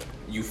of,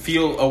 you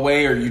feel a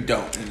way or you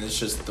don't, and it's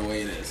just the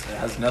way it is. It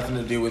has nothing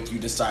to do with you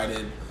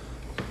decided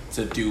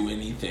to do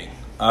anything.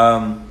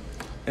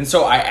 And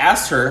so I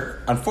asked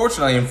her,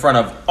 unfortunately in front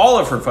of all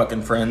of her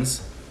fucking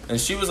friends, and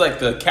she was like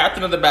the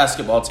captain of the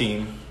basketball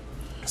team,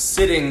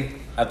 sitting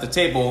at the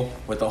table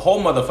with the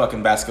whole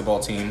motherfucking basketball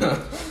team.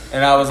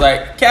 And I was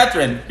like,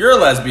 Catherine, you're a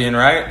lesbian,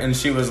 right? And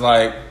she was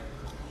like,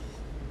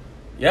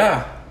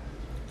 yeah.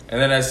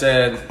 And then I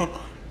said,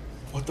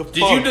 What the fuck?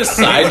 did you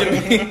decide to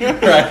be?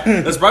 Right.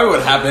 That's probably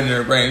what happened in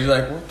her brain. She's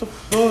like, what the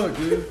fuck,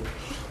 dude?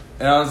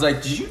 And I was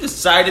like, did you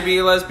decide to be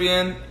a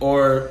lesbian?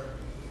 Or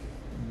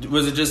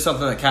was it just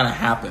something that kind of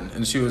happened?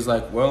 And she was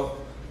like, well,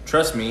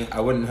 trust me,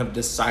 I wouldn't have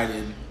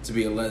decided to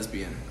be a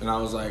lesbian. And I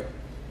was like,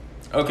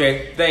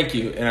 okay, thank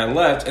you. And I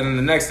left. And then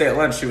the next day at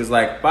lunch, she was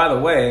like, by the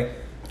way,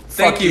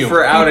 thank Fuck you you.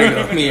 for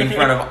outing me in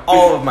front of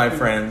all of my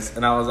friends.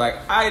 And I was like,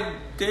 I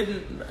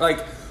didn't, like,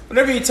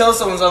 whenever you tell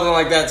someone something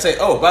like that, say,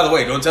 oh, by the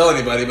way, don't tell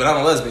anybody, but I'm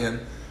a lesbian.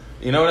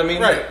 You know what I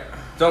mean? Right.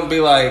 Don't be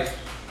like,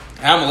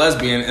 I'm a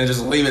lesbian, and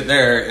just leave it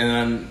there and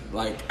then,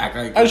 like, act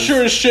like... I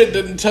sure as shit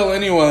didn't tell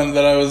anyone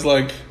that I was,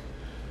 like,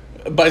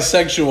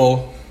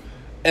 bisexual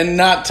and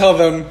not tell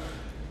them,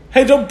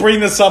 hey, don't bring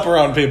this up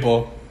around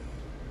people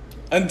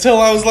until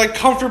I was, like,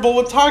 comfortable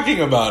with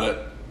talking about it.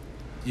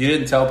 You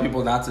didn't tell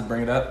people not to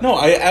bring it up? No,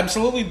 I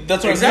absolutely,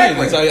 that's what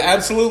Exactly. I'm saying. Is I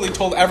absolutely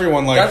told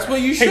everyone, like, That's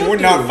what you hey, should we're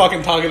do. not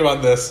fucking talking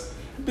about this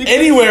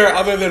Anywhere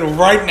other than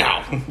right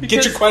now.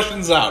 Get your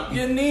questions out.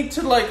 You need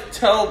to like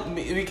tell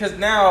me, because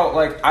now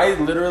like I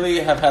literally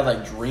have had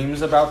like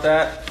dreams about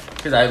that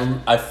because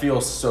I feel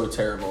so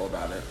terrible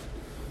about it,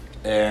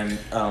 and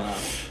I don't know.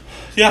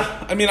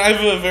 Yeah, I mean, I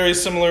have a very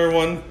similar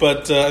one,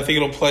 but I think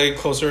it'll play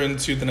closer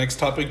into the next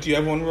topic. Do you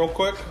have one real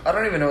quick? I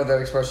don't even know what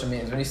that expression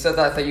means. When you said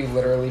that, I thought you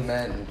literally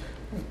meant...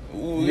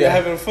 You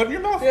having a foot in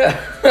your mouth?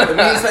 Yeah. It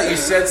means that you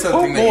said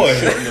something that you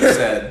shouldn't have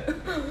said.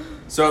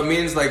 So it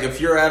means like if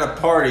you're at a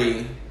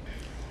party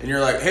and you're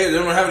like, hey, does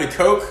anyone have any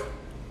Coke?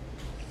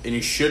 And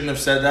you shouldn't have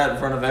said that in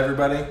front of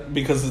everybody.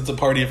 Because it's a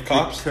party of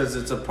cops? Because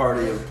it's a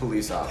party of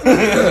police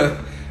officers.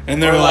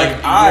 And they're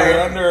like, I you're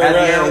under had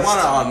arrest.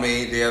 marijuana on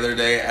me the other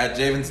day at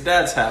Javen's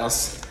dad's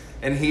house,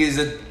 and he's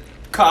a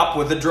cop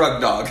with a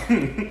drug dog.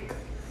 And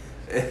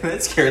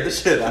it scared the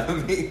shit out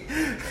of me.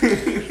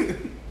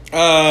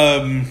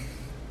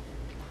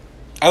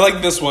 I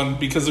like this one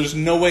because there's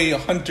no way,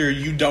 Hunter,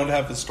 you don't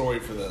have the story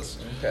for this.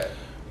 Okay.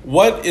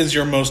 What is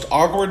your most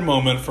awkward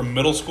moment from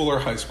middle school or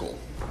high school?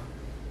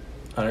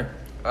 Hunter?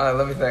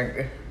 Let me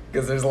think,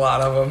 because there's a lot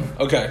of them.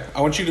 Okay,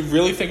 I want you to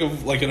really think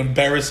of like an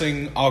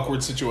embarrassing,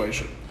 awkward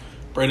situation.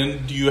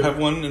 Brandon, do you have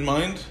one in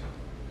mind?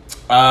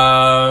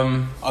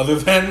 Other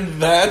than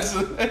that?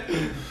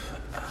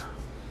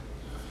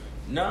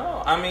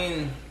 No, I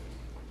mean,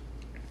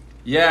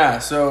 yeah,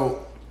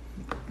 so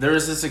there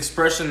was this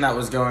expression that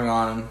was going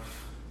on,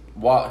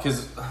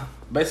 because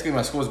basically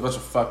my school was a bunch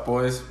of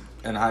fuckboys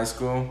in high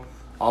school.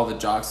 All the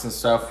jocks and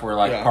stuff were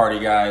like party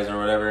guys or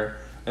whatever.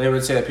 And they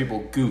would say that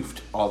people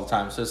goofed all the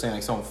time. So saying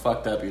like someone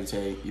fucked up, you would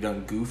say you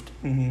done goofed.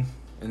 Mm-hmm.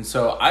 And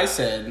so I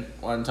said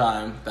one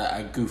time that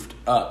I goofed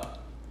up.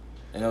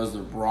 And it was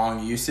the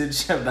wrong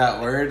usage of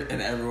that word.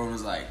 And everyone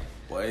was like,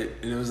 what?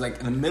 And it was like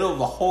in the middle of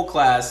the whole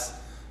class.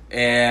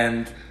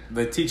 And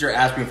the teacher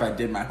asked me if I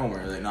did my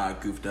homework. I was like, no, I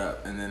goofed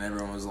up. And then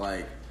everyone was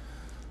like,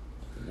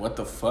 what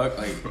the fuck?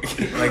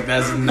 Like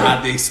that's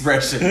not the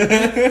expression.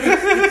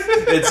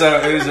 And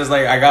so it was just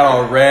like, I got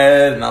all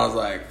red. And I was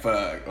like,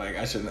 fuck. Like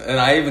I shouldn't. And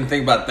I even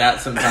think about that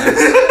sometimes.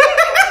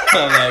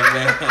 I'm like,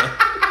 man.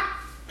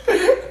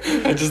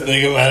 I just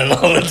think about it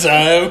all the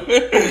time.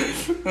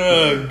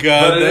 Oh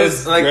God, but it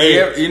is like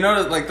you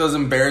know, like those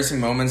embarrassing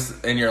moments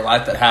in your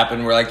life that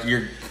happen where like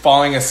you're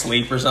falling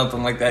asleep or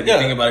something like that. You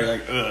think about it, you're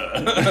like,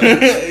 ugh.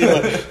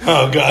 You're like,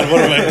 oh God,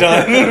 what have I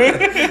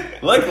done?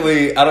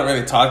 Luckily, I don't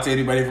really talk to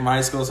anybody from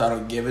high school, so I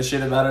don't give a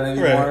shit about it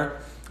anymore.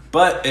 Right.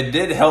 But it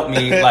did help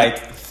me like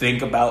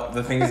think about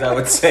the things I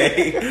would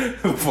say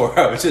before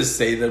I would just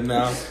say them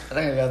now. I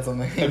think I got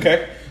something.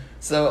 Okay.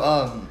 So,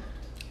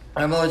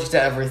 I'm allergic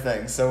to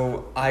everything,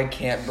 so I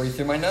can't breathe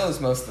through my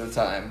nose most of the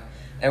time.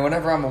 And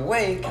whenever I'm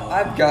awake,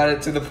 I've got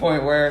it to the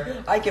point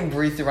where I can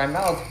breathe through my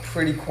mouth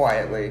pretty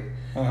quietly.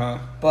 Uh-huh.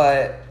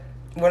 But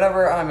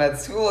whenever I'm at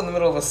school in the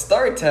middle of a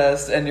STAR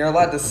test and you're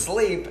allowed to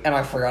sleep and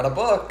I forgot a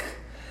book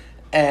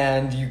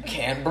and you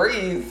can't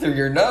breathe through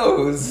your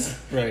nose,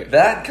 right,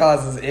 that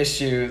causes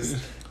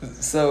issues.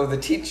 So the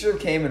teacher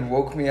came and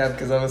woke me up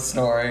because I was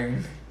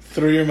snoring.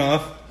 Through your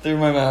mouth? Through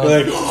my mouth.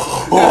 Like,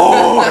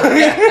 oh!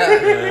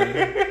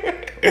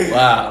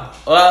 Wow.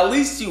 Well, at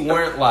least you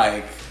weren't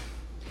like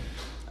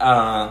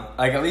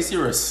at least you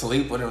were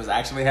asleep when it was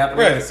actually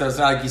happening. Right. So it's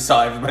not like you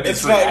saw everybody's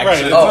it's not reaction.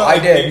 right. It's oh, not I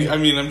like did. I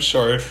mean, I'm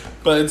sure,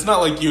 but it's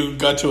not like you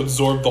got to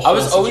absorb the whole. I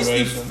was always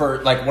situation. the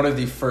first, like one of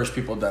the first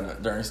people done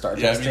it during STAR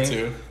testing. Yeah, me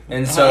too.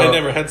 And so I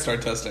never had STAR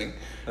testing.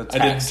 I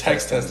did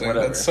text testing.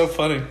 Whatever. That's so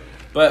funny.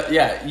 But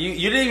yeah,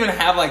 you didn't even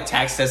have like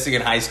tax testing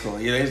in high school.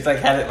 You just like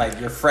had it like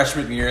your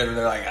freshman year, and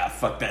they're like,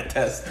 fuck that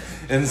test.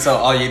 And so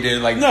all you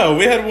did like no,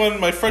 we had one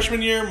my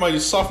freshman year, my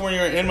sophomore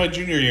year, and my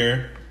junior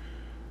year.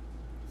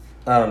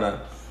 I don't know,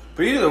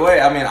 but either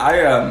way, I mean,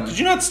 I Did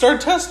you not STAR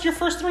test your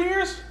first 3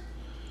 years?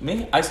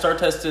 Me, I STAR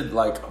tested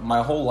like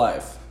my whole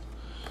life.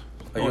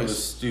 Like it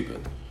was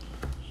stupid,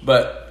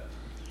 but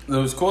the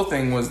most cool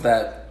thing was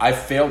that I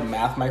failed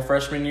math my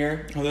freshman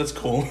year. Oh, that's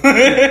cool.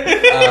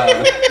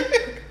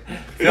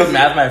 Failed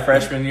math my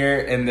freshman year,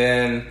 and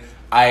then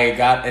I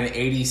got an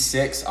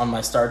 86 on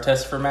my STAR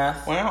test for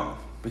math. Wow.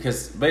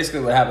 Because basically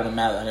what happened in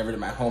math, I never did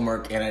my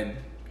homework, and I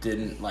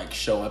didn't like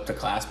show up to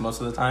class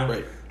most of the time.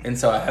 Right. And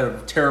so I had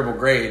a terrible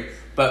grade.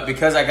 But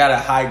because I got a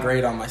high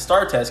grade on my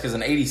STAR test, because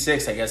an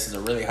 86, I guess, is a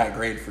really high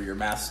grade for your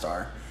math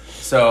star.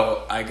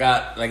 So I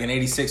got like an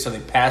 86, so they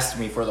passed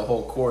me for the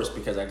whole course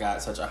because I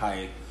got such a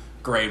high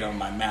grade on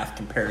my math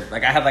compared.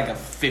 Like I had like a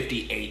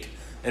 58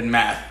 in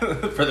math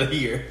for the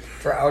year.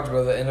 For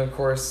algebra, the end of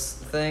course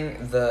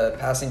thing, the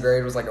passing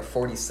grade was like a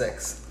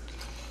 46.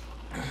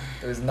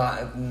 It was not.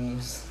 Yeah,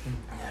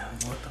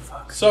 what the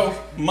fuck? So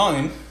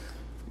mine,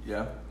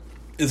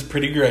 is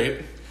pretty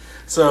great.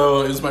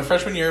 So it was my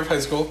freshman year of high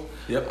school.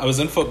 Yep. I was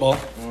in football.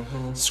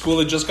 Mm-hmm. School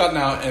had just gotten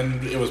out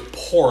and it was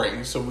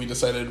pouring, so we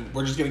decided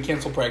we're just going to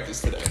cancel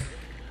practice today.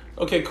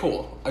 Okay,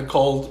 cool. I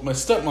called my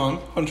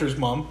stepmom, Hunter's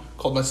mom,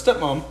 called my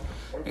stepmom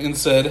and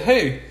said,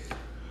 hey,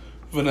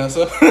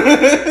 Vanessa.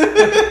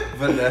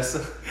 Vanessa.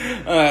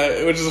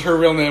 Which is her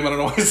real name. I don't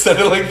know why I said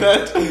it like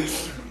that.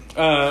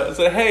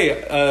 said,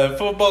 hey,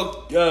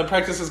 football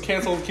practice is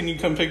canceled. Can you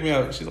come pick me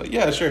up? She's like,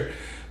 yeah, sure.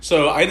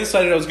 So I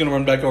decided I was going to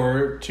run back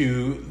over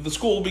to the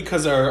school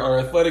because our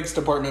athletics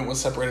department was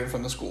separated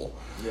from the school.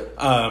 Yep.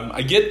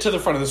 I get to the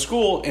front of the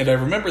school, and I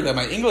remember that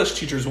my English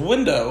teacher's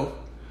window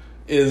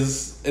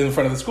is in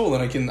front of the school,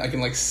 and I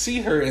can like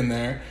see her in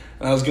there.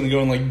 And I was going to go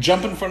and like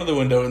jump in front of the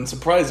window and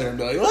surprise her and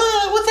be like,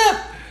 what's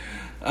up?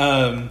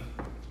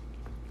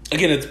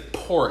 Again, it's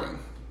pouring.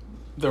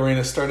 The rain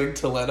is starting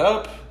to let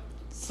up.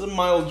 It's a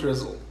mild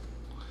drizzle.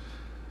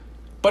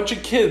 Bunch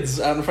of kids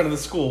out in front of the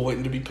school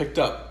waiting to be picked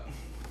up.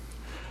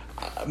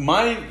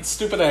 My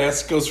stupid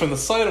ass goes from the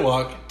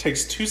sidewalk,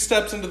 takes 2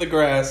 steps into the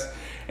grass,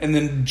 and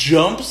then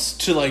jumps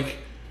to like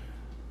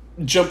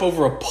jump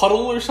over a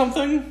puddle or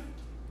something.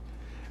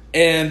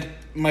 And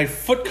my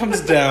foot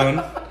comes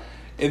down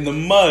in the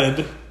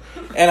mud,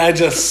 and I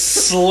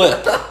just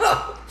slip.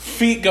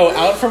 Feet go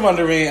out from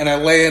under me, and I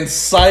land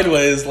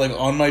sideways, like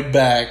on my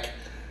back,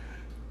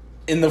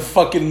 in the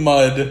fucking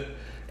mud.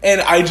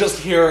 And I just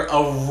hear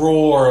a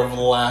roar of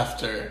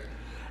laughter.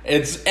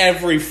 It's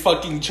every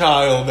fucking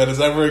child that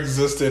has ever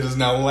existed is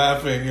now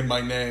laughing in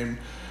my name.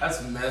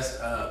 That's messed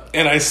up.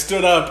 And I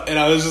stood up, and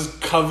I was just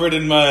covered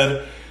in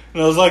mud.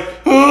 And I was like,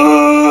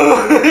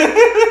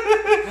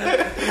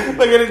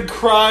 like I didn't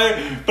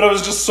cry, but I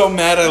was just so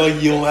mad I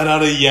like let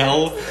out a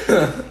yell.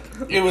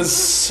 It was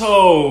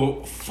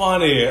so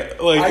funny.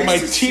 Like my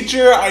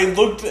teacher, I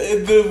looked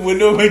at the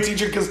window of my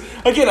teacher because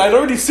again I'd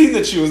already seen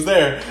that she was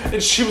there,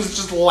 and she was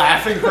just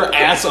laughing her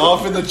ass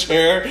off in the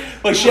chair.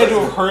 Like she had to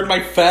have heard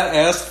my fat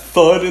ass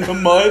thud in the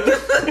mud.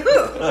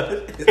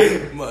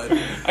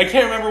 I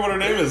can't remember what her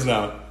name is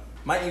now.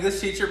 My English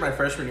teacher, my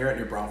freshman year at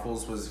New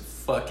Braunfels, was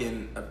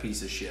fucking a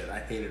piece of shit. I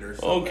hated her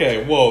so Okay,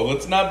 much. Whoa,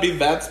 let's not be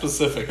that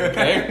specific,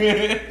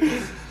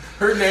 okay?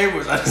 Her name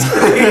was... I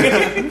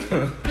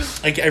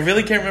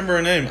really can't remember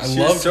her name. She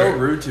loved was so her.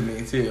 rude to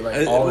me, too.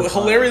 Like, all the time.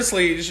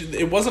 Hilariously,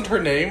 it wasn't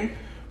her name,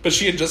 but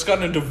she had just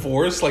gotten a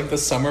divorce like the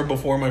summer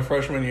before my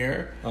freshman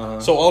year. Uh-huh.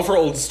 So all of her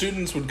old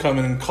students would come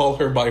in and call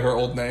her by her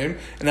old name,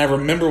 and I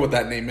remember what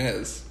that name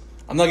is.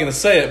 I'm not going to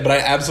say it, but I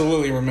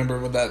absolutely remember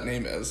what that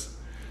name is.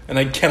 And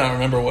I cannot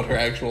remember what her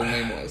actual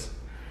name was.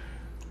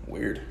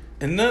 Weird.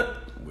 Isn't it?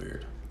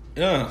 Weird.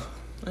 Yeah.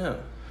 Yeah.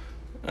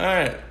 All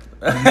right.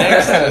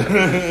 Next.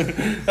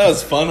 That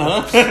was fun,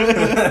 huh?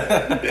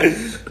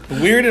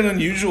 Weird and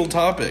unusual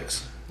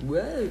topics.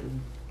 Whoa.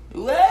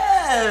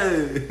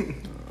 Whoa.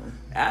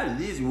 Out of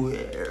this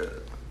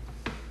world.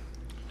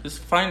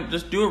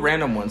 Just do a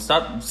random one.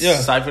 Stop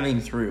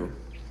siphoning through.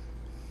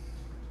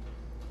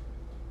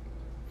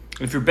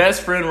 If your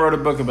best friend wrote a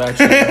book about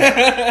you,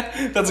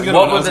 that's a good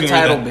what one. would the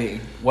title be?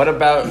 What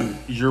about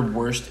your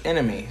worst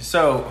enemy?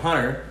 So,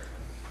 Hunter,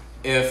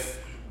 if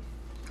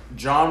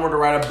John were to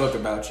write a book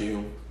about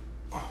you,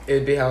 it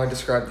would be how I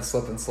described the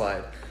slip and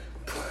slide.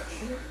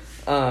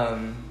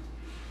 What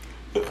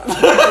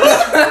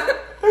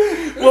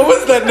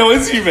was that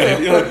noise you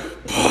made? You're like,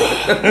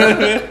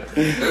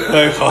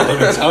 let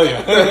me tell you.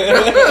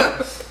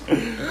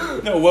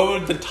 No, what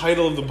would the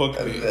title of the book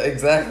be?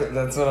 Exactly,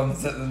 that's what I'm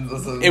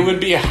saying. It would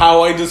be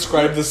How I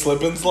Described the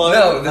Slip and Slide?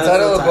 No, the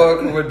title of the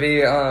book would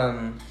be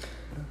a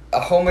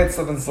homemade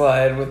slip and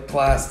slide with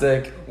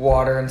plastic,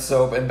 water, and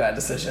soap, and bad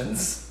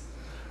decisions.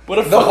 What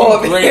a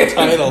fucking great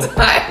title. The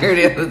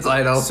entirety of the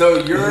title. So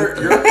your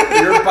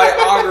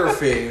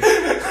biography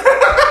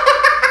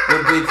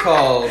would be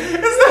called...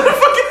 It's not a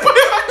fucking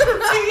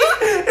biography.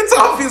 It's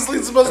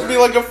obviously supposed to be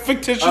like a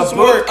fictitious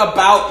work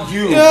about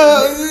you. Yeah.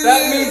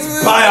 That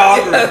means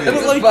biography.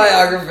 It's like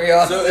biography,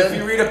 Austin. So if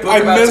you read a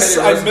book about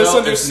Teddy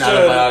Roosevelt, it's not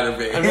a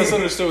biography. I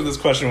misunderstood what this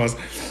question was.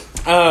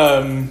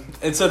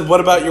 It said, what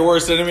about your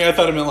worst enemy? I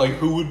thought it meant like,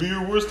 who would be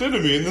your worst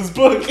enemy in this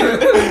book?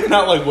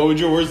 Not like, what would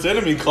your worst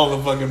enemy call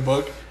the fucking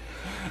book?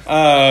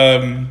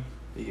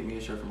 You give me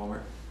a shirt from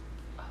Walmart.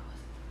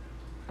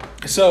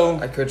 So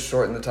I could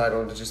shorten the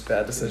title to just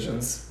bad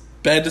decisions.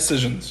 Bad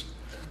decisions.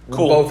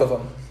 Cool. Both of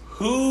them.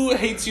 Who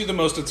hates you the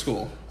most at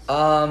school?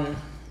 I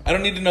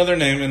don't need to know their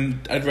name,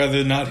 and I'd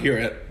rather not hear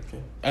it.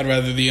 Okay. I'd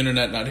rather the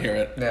internet not hear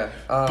it. Yeah.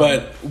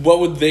 But what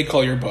would they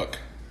call your book?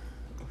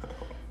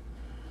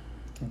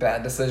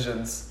 Bad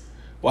decisions.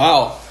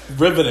 Wow,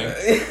 riveting.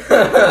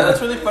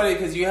 That's really funny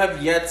because you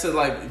have yet to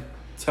like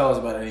tell us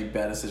about any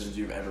bad decisions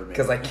you've ever made.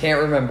 Because I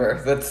can't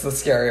remember. That's the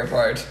scarier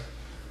part.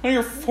 Oh,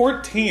 you're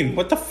 14.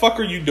 What the fuck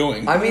are you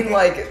doing? I mean,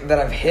 like, that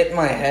I've hit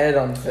my head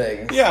on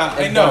things. Yeah,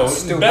 I and know. done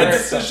stupid Bad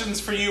stuff.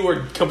 decisions for you are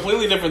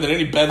completely different than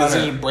any bad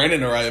decision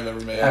Brandon or I have ever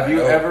made. Have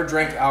you ever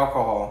drank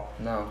alcohol?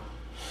 No.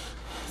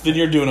 Then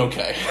you're doing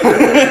okay.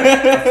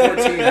 At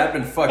 14, I've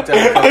been fucked up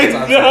a couple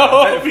times.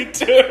 No, me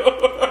too.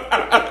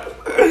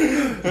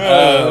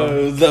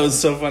 That was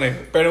so funny.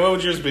 Brandon, what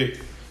would yours be?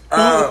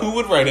 Who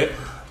would write it?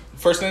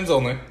 First names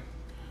only.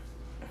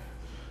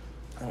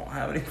 I don't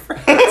have any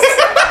friends.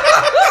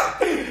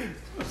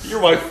 Your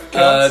wife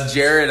counts.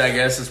 Jared, I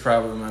guess, is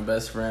probably my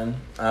best friend.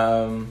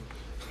 I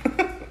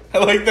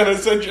like that I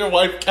said your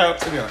wife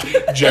counts and you're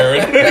like,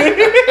 Jared.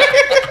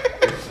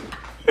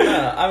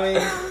 Yeah, I mean,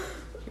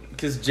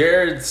 because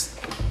Jared's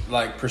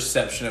like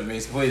perception of me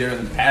is completely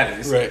different than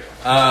Patty's. Right.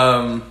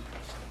 I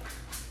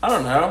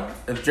don't know.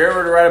 If Jared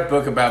were to write a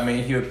book about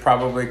me, he would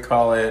probably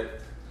call it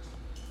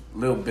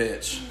Lil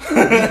Bitch.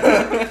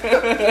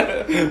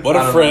 What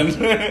a friend.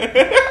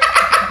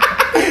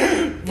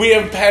 We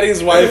have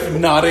Patty's wife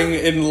nodding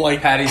in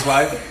like... Patty's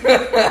wife?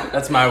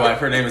 That's my wife.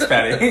 Her name is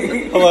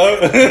Patty. Hello?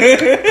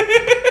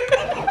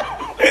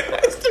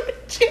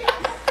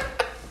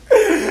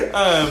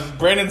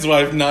 Brandon's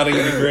wife nodding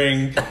and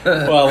agreeing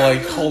while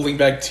like holding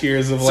back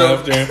tears of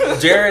laughter.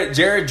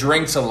 Jared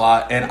drinks a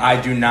lot and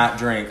I do not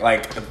drink.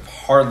 Like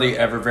hardly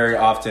ever, very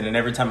often. And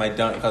every time I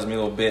don't, he calls me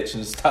a little bitch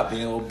and stop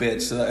being a little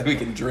bitch so that we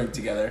can drink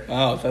together.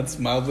 Wow, that's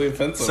mildly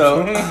offensive.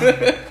 So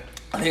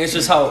I think it's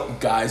just how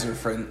guys are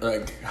friends,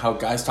 like how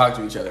guys talk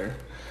to each other.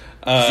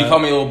 She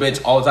called me a little bitch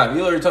all the time.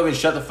 You literally told me to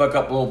shut the fuck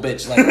up, little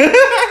bitch. Like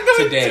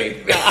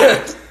today.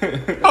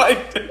 I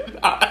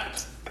did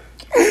not.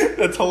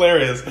 That's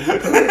hilarious.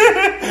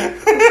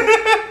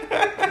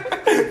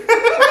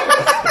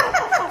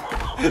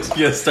 You're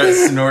gonna start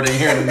snorting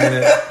here in a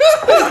minute.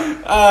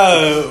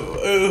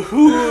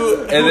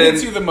 Who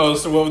hates you the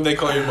most, or what would they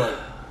call your butt?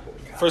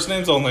 First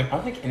names only. I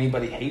don't think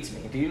anybody hates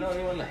me. Do you know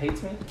anyone that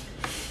hates me?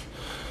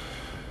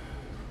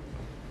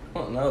 I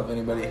don't know if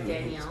anybody hates me.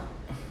 Danielle.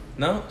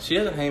 No, she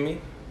doesn't hate me.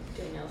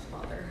 Danielle's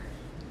father.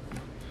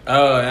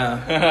 Oh,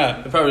 yeah.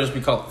 It'd probably just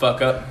be called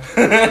Fuck Up.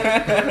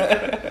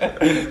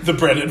 The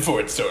Brendan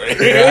Ford story.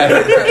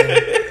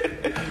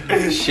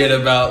 Shit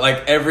about,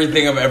 like,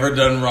 everything I've ever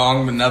done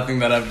wrong, but nothing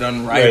that I've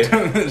done right.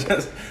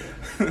 Just,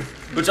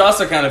 which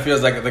also kind of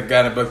feels like the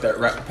kind of book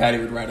that Patty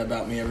would write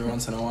about me every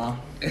once in a while.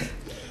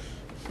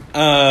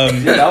 Yeah,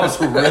 that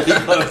was really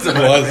close to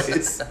my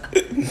face.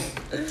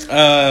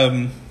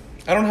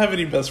 I don't have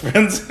any best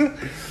friends.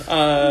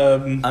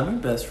 I'm your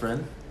best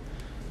friend.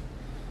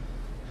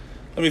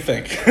 Let me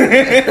think.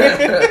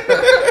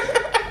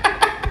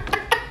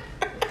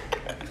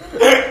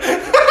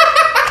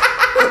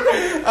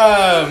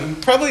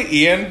 Probably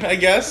Ian, I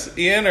guess.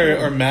 Ian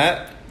or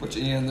Matt. Which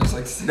Ian? There's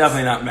like 6.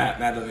 Definitely not Matt.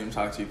 Matt doesn't even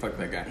talk to you. Fuck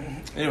that guy.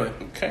 Anyway.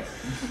 Okay.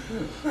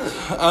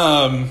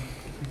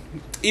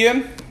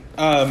 Ian,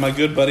 my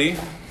good buddy,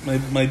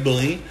 my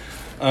bully.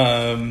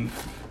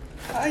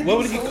 What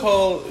would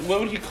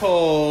he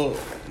call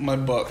my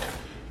book?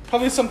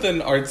 Probably something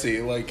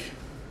artsy, like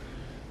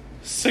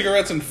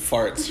Cigarettes and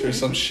Farts or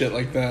some shit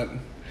like that.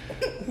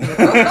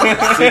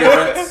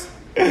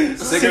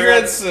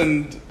 Cigarettes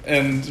and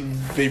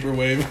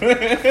vaporwave.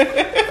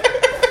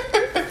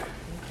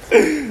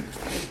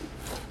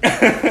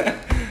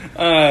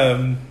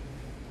 I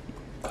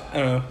don't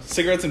know.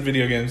 Cigarettes and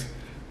video games.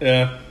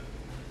 Yeah.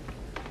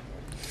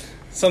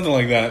 Something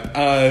like that.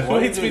 Who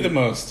hates me the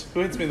most?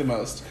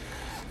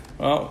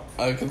 Well,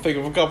 I can think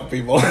of a couple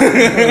people.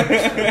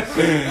 And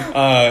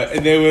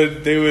they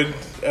would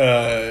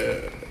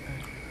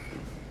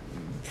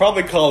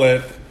probably call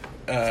it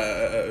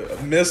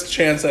missed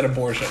chance at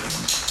abortion.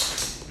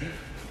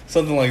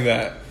 Something like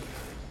that.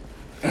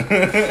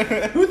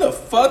 Who the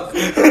fuck?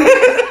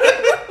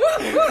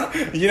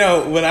 You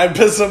know, when I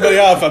piss somebody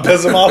off, I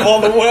piss them off all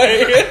the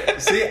way.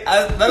 See,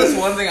 that is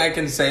one thing I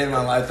can say in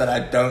my life that I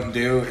don't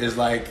do is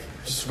like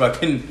just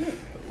fucking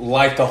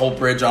light the whole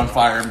bridge on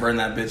fire and burn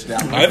that bitch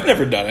down. I've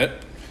never done it.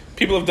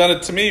 People have done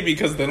it to me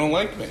because they don't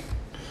like me.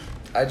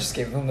 I just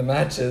gave them the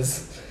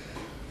matches.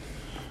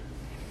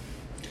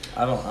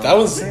 I don't know. That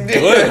was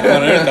good,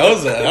 Hunter.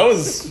 That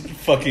was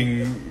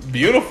fucking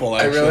beautiful,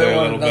 actually. I really a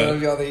want little none bit.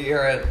 of y'all to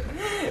hear it.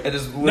 And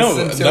just No,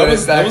 listen to that it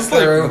was back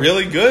through. like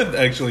really good,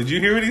 actually. Did you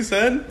hear what he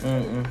said?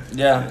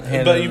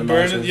 Yeah. But you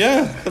burned it.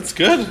 Yeah, that's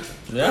good.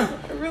 Yeah.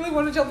 I really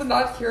wanted y'all to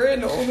not hear it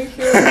and only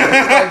hear it.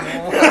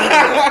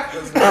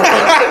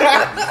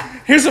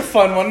 Here's a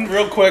fun one,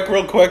 real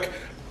quick.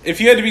 If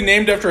you had to be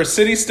named after a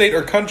city, state,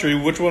 or country,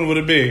 which one would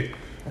it be?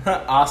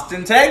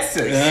 Austin,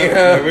 Texas. Yeah,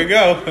 there we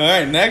go. All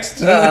right,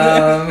 next.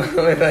 Let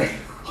me think.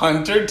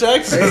 Hunter,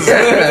 Texas.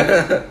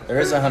 There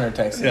is a Hunter,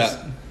 Texas. Yeah.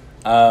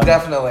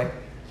 Definitely.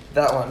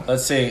 That one.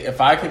 Let's see.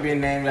 If I could be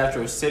named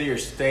after a city or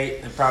state,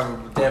 it'd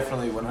probably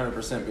definitely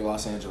 100% be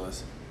Los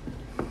Angeles.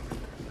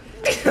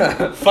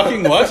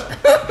 Fucking what?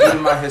 Due to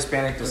my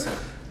Hispanic descent.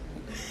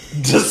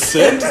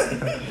 Descent?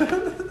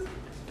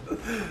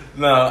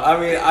 No, I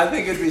mean, I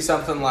think it'd be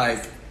something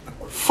like...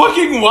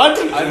 Fucking what?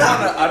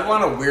 I'd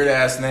want a weird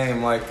ass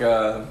name like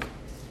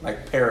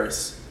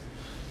Paris.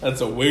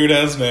 That's a weird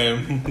ass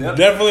name. Yep.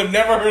 Definitely have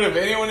never heard of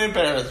anyone in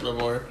Paris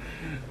before.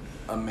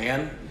 A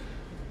man?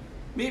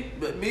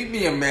 Meet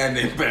me a man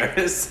named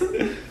Paris.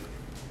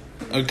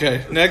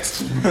 Okay,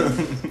 next.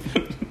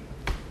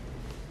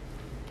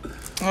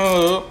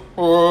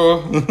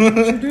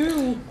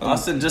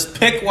 Austin, just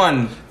pick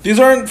one. These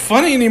aren't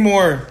funny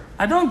anymore.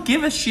 I don't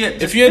give a shit.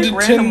 Just If you had pick to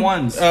random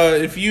ones.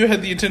 if you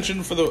had the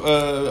attention for the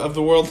of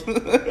the world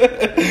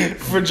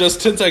for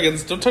just 10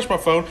 seconds, don't touch my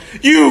phone.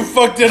 You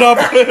fucked it up.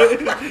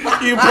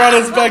 You brought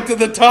us back to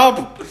the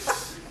top.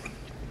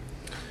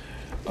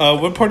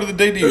 What part of the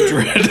day do you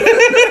dread?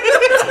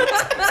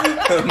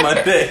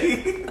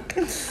 Monday.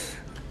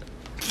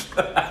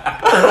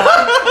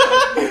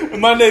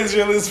 Monday's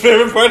your least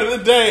favorite part of the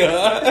day,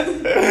 huh?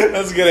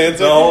 That's a good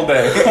answer. The whole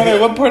day. Hunter,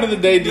 what part of the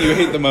day do you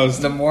hate the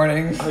most? The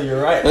morning. Oh,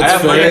 you're right. That's I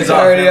have fair. Mondays off.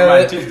 Majority Never of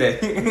mind, it.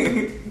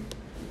 Tuesday.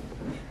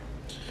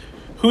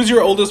 Who's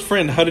your oldest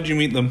friend? How did you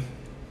meet them?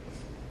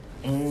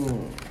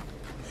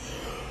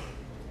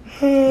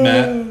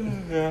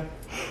 Matt.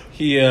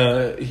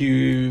 Yeah.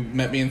 He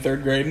met me in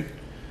 3rd grade.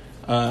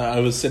 I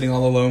was sitting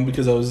all alone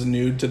because I was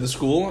new to the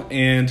school,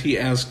 and he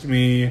asked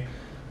me.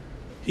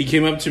 He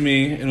came up to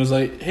me and was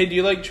like, "Hey, do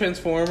you like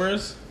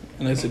Transformers?"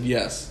 And I said,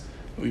 "Yes."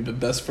 We've been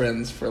best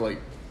friends for like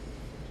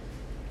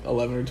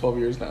 11 or 12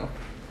 years now.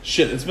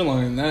 Shit, it's been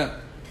longer than that.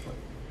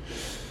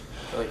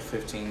 Like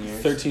 15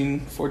 years. 13,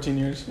 14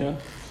 years. Yeah.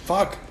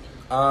 Fuck.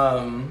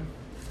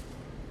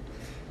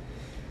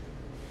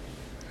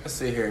 Let's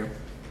see here.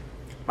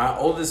 My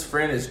oldest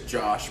friend is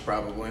Josh,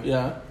 probably.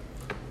 Yeah.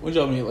 When'd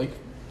y'all meet? Like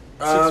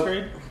 6th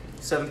grade?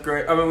 7th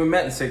grade. I mean, we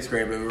met in 6th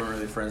grade, but we weren't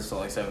really friends until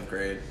like 7th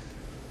grade.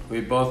 We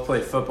both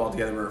played football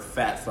together. We were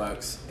fat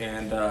fucks.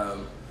 And,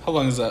 How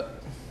long is that?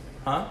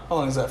 huh? How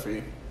long is that for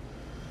you?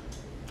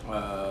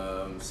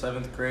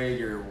 7th grade,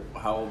 you're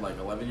how old? Like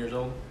 11 years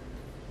old?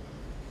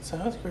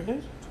 7th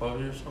grade? 12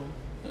 years old?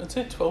 I'd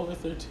say 12 or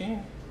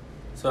 13.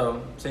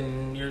 So,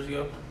 10 years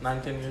ago?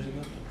 9, 10 years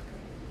ago?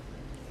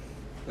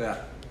 Yeah.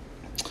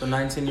 So,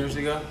 9, 10 years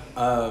ago?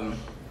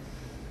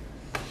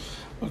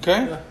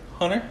 Okay. Yeah.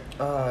 Hunter?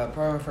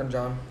 Probably my friend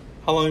John.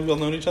 How long have y'all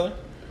known each other?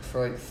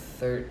 For like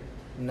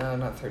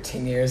not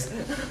 13 years.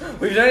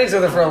 We've known each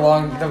other for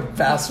the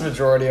vast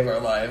majority of our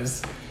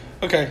lives.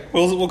 Okay,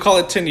 we'll call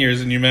it 10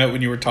 years, and you met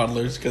when you were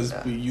toddlers because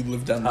you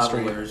lived down the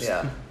street. Toddlers.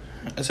 Yeah.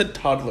 I said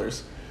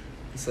toddlers.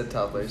 He said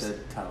toddlers.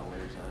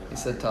 He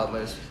said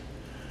toddlers.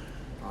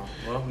 Oh,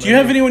 well, Do you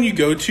have anyone you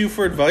go to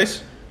for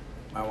advice?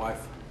 My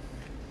wife.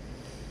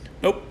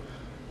 Nope.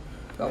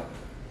 Oh.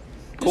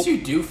 Yes,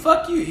 you do.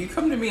 Fuck you. You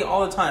come to me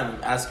all the time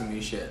asking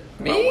me shit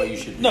about Me? what you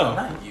should do. No.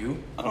 Not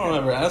you. I don't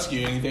ever ask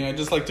you anything. I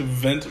just like to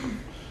vent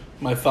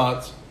my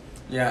thoughts.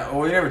 Yeah,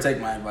 well, you never take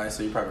my advice,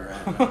 so you're probably right.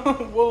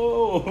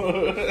 Whoa.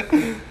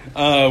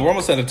 We're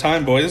almost out of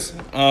time, boys.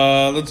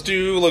 Let's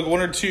do like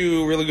 1 or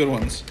 2 really good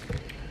ones.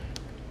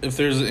 If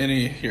there's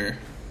any here.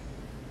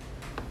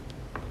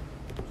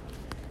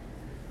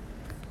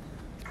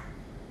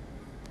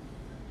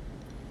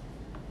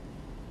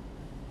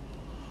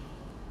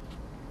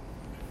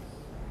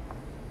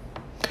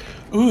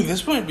 Ooh,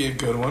 this might be a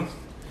good one.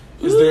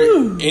 Is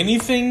there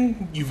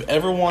anything you've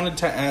ever wanted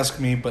to ask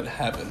me but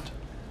haven't?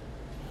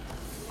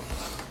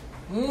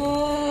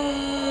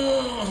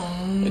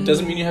 It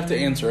doesn't mean you have to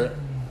answer it.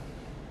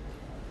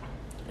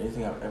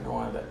 Anything I've ever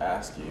wanted to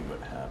ask you but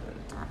haven't?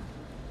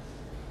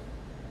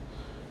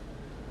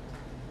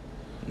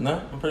 No,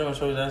 I'm pretty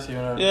much always asking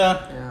you a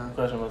Yeah,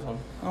 question about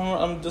something.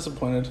 I'm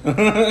disappointed.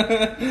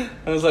 I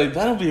was like,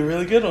 that'll be a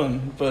really good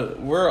one. But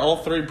we're all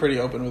 3 pretty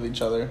open with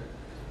each other.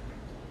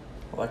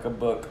 Like a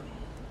book.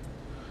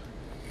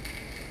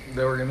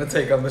 That we're gonna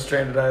take on the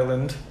stranded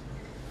island.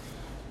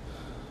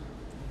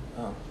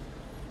 Oh.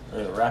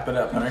 We're gonna wrap it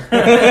up, Hunter.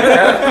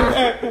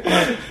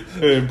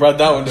 We brought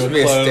that one to a Should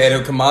be a close.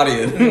 stand-up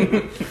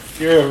comedian.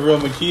 You're a real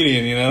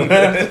McKeedian, you know?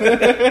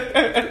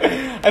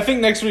 I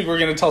think next week we're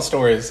going to tell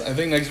stories. I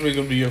think next week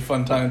will be a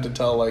fun time to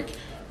tell, like,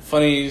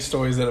 funny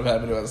stories that have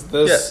happened to us.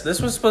 This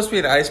was supposed to be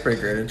an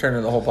icebreaker, and it turned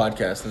into the whole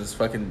podcast, and it's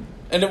fucking...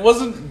 And it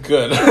wasn't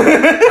good.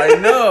 I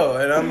know,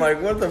 and I'm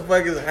like, what the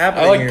fuck is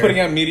happening I like here? putting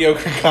out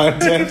mediocre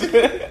content.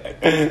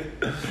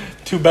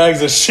 2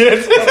 bags of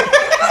shit.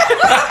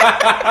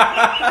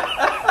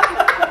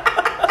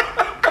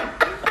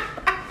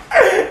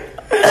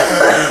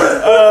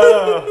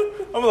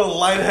 I'm a little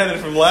lightheaded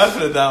from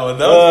laughing at that one.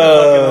 That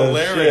was fucking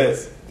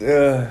hilarious.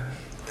 Yeah.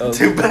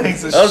 2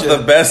 bags of That was shit.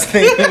 the best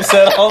thing you've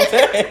said all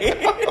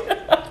day.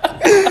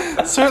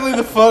 Certainly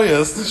the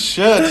funniest.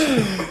 Shit.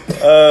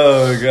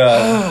 Oh,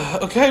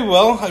 God. Okay,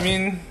 well, I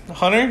mean,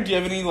 Hunter, do you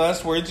have any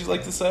last words you'd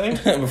like to say?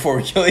 Before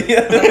we kill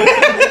you.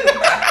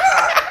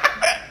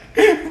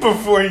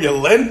 Before you're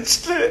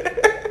lynched? You're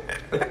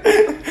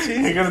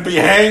gonna be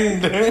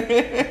hanged.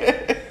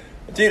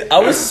 Dude, I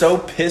was so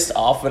pissed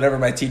off whenever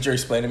my teacher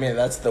explained to me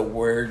that's the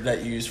word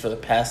that you use for the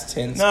past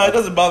tense. No, it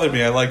doesn't bother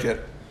me. I like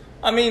it.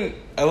 I mean,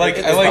 I like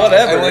it's I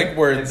whatever. like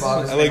words. It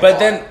bothers I me. like But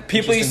then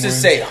people used to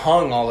interesting say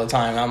hung all the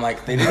time. I'm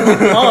like, they didn't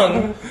get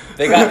hung.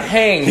 They got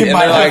hanged. He and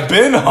might they're have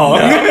been hung.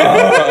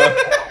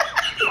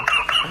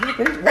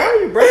 Why are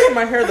you brushing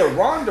my hair the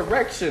wrong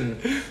direction?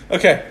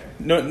 Okay.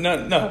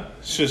 No.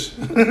 Shush.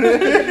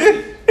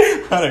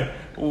 Hunter,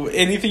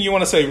 anything you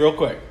want to say real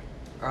quick?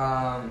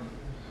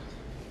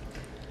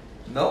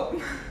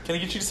 Nope. Can I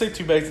get you to say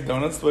 2 bags of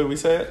donuts the way we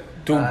say it?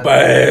 2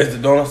 bags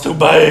of donuts. 2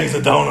 bags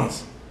of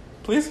donuts.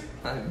 Please?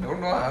 I don't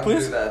know how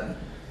Please? to do that.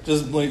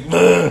 Just like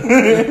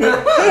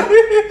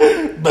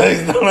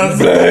bags of donuts.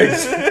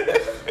 Bags.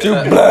 2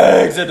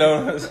 bags of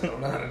donuts. I don't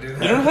know how to do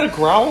that. You don't know how to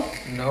growl?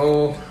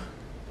 No.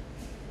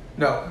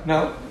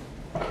 No.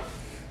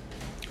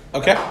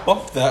 Okay.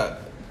 Well,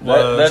 that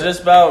That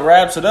just about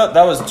wraps it up.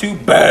 That was 2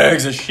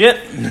 bags of shit.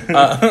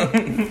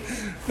 it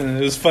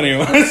was funny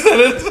when I said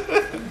it.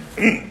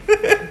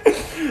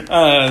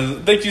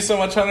 Thank you so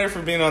much, Hunter,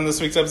 for being on this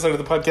week's episode of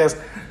the podcast.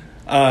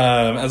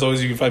 As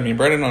always, you can find me and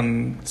Brandon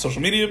on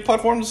social media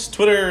platforms,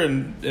 Twitter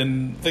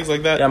and things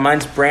like that. Yeah,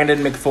 mine's Brandon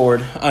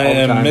McFord. I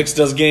am Mix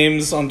Does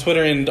Games on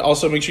Twitter, and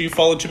also make sure you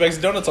follow 2 Bags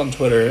of Donuts on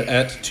Twitter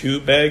at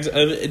 2 Bags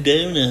of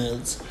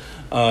Donuts.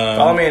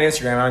 Follow me on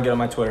Instagram. I don't get on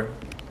my Twitter.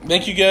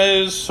 Thank you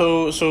guys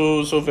so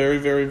very,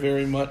 very,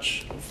 very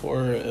much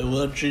for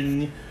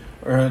watching.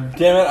 Or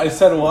damn it, I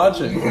said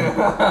watching.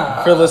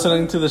 For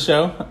listening to the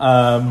show.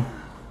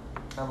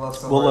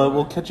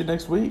 We'll catch you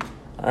next week.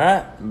 All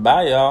right,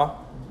 bye,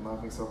 y'all. I'm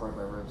laughing so hard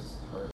my ribs.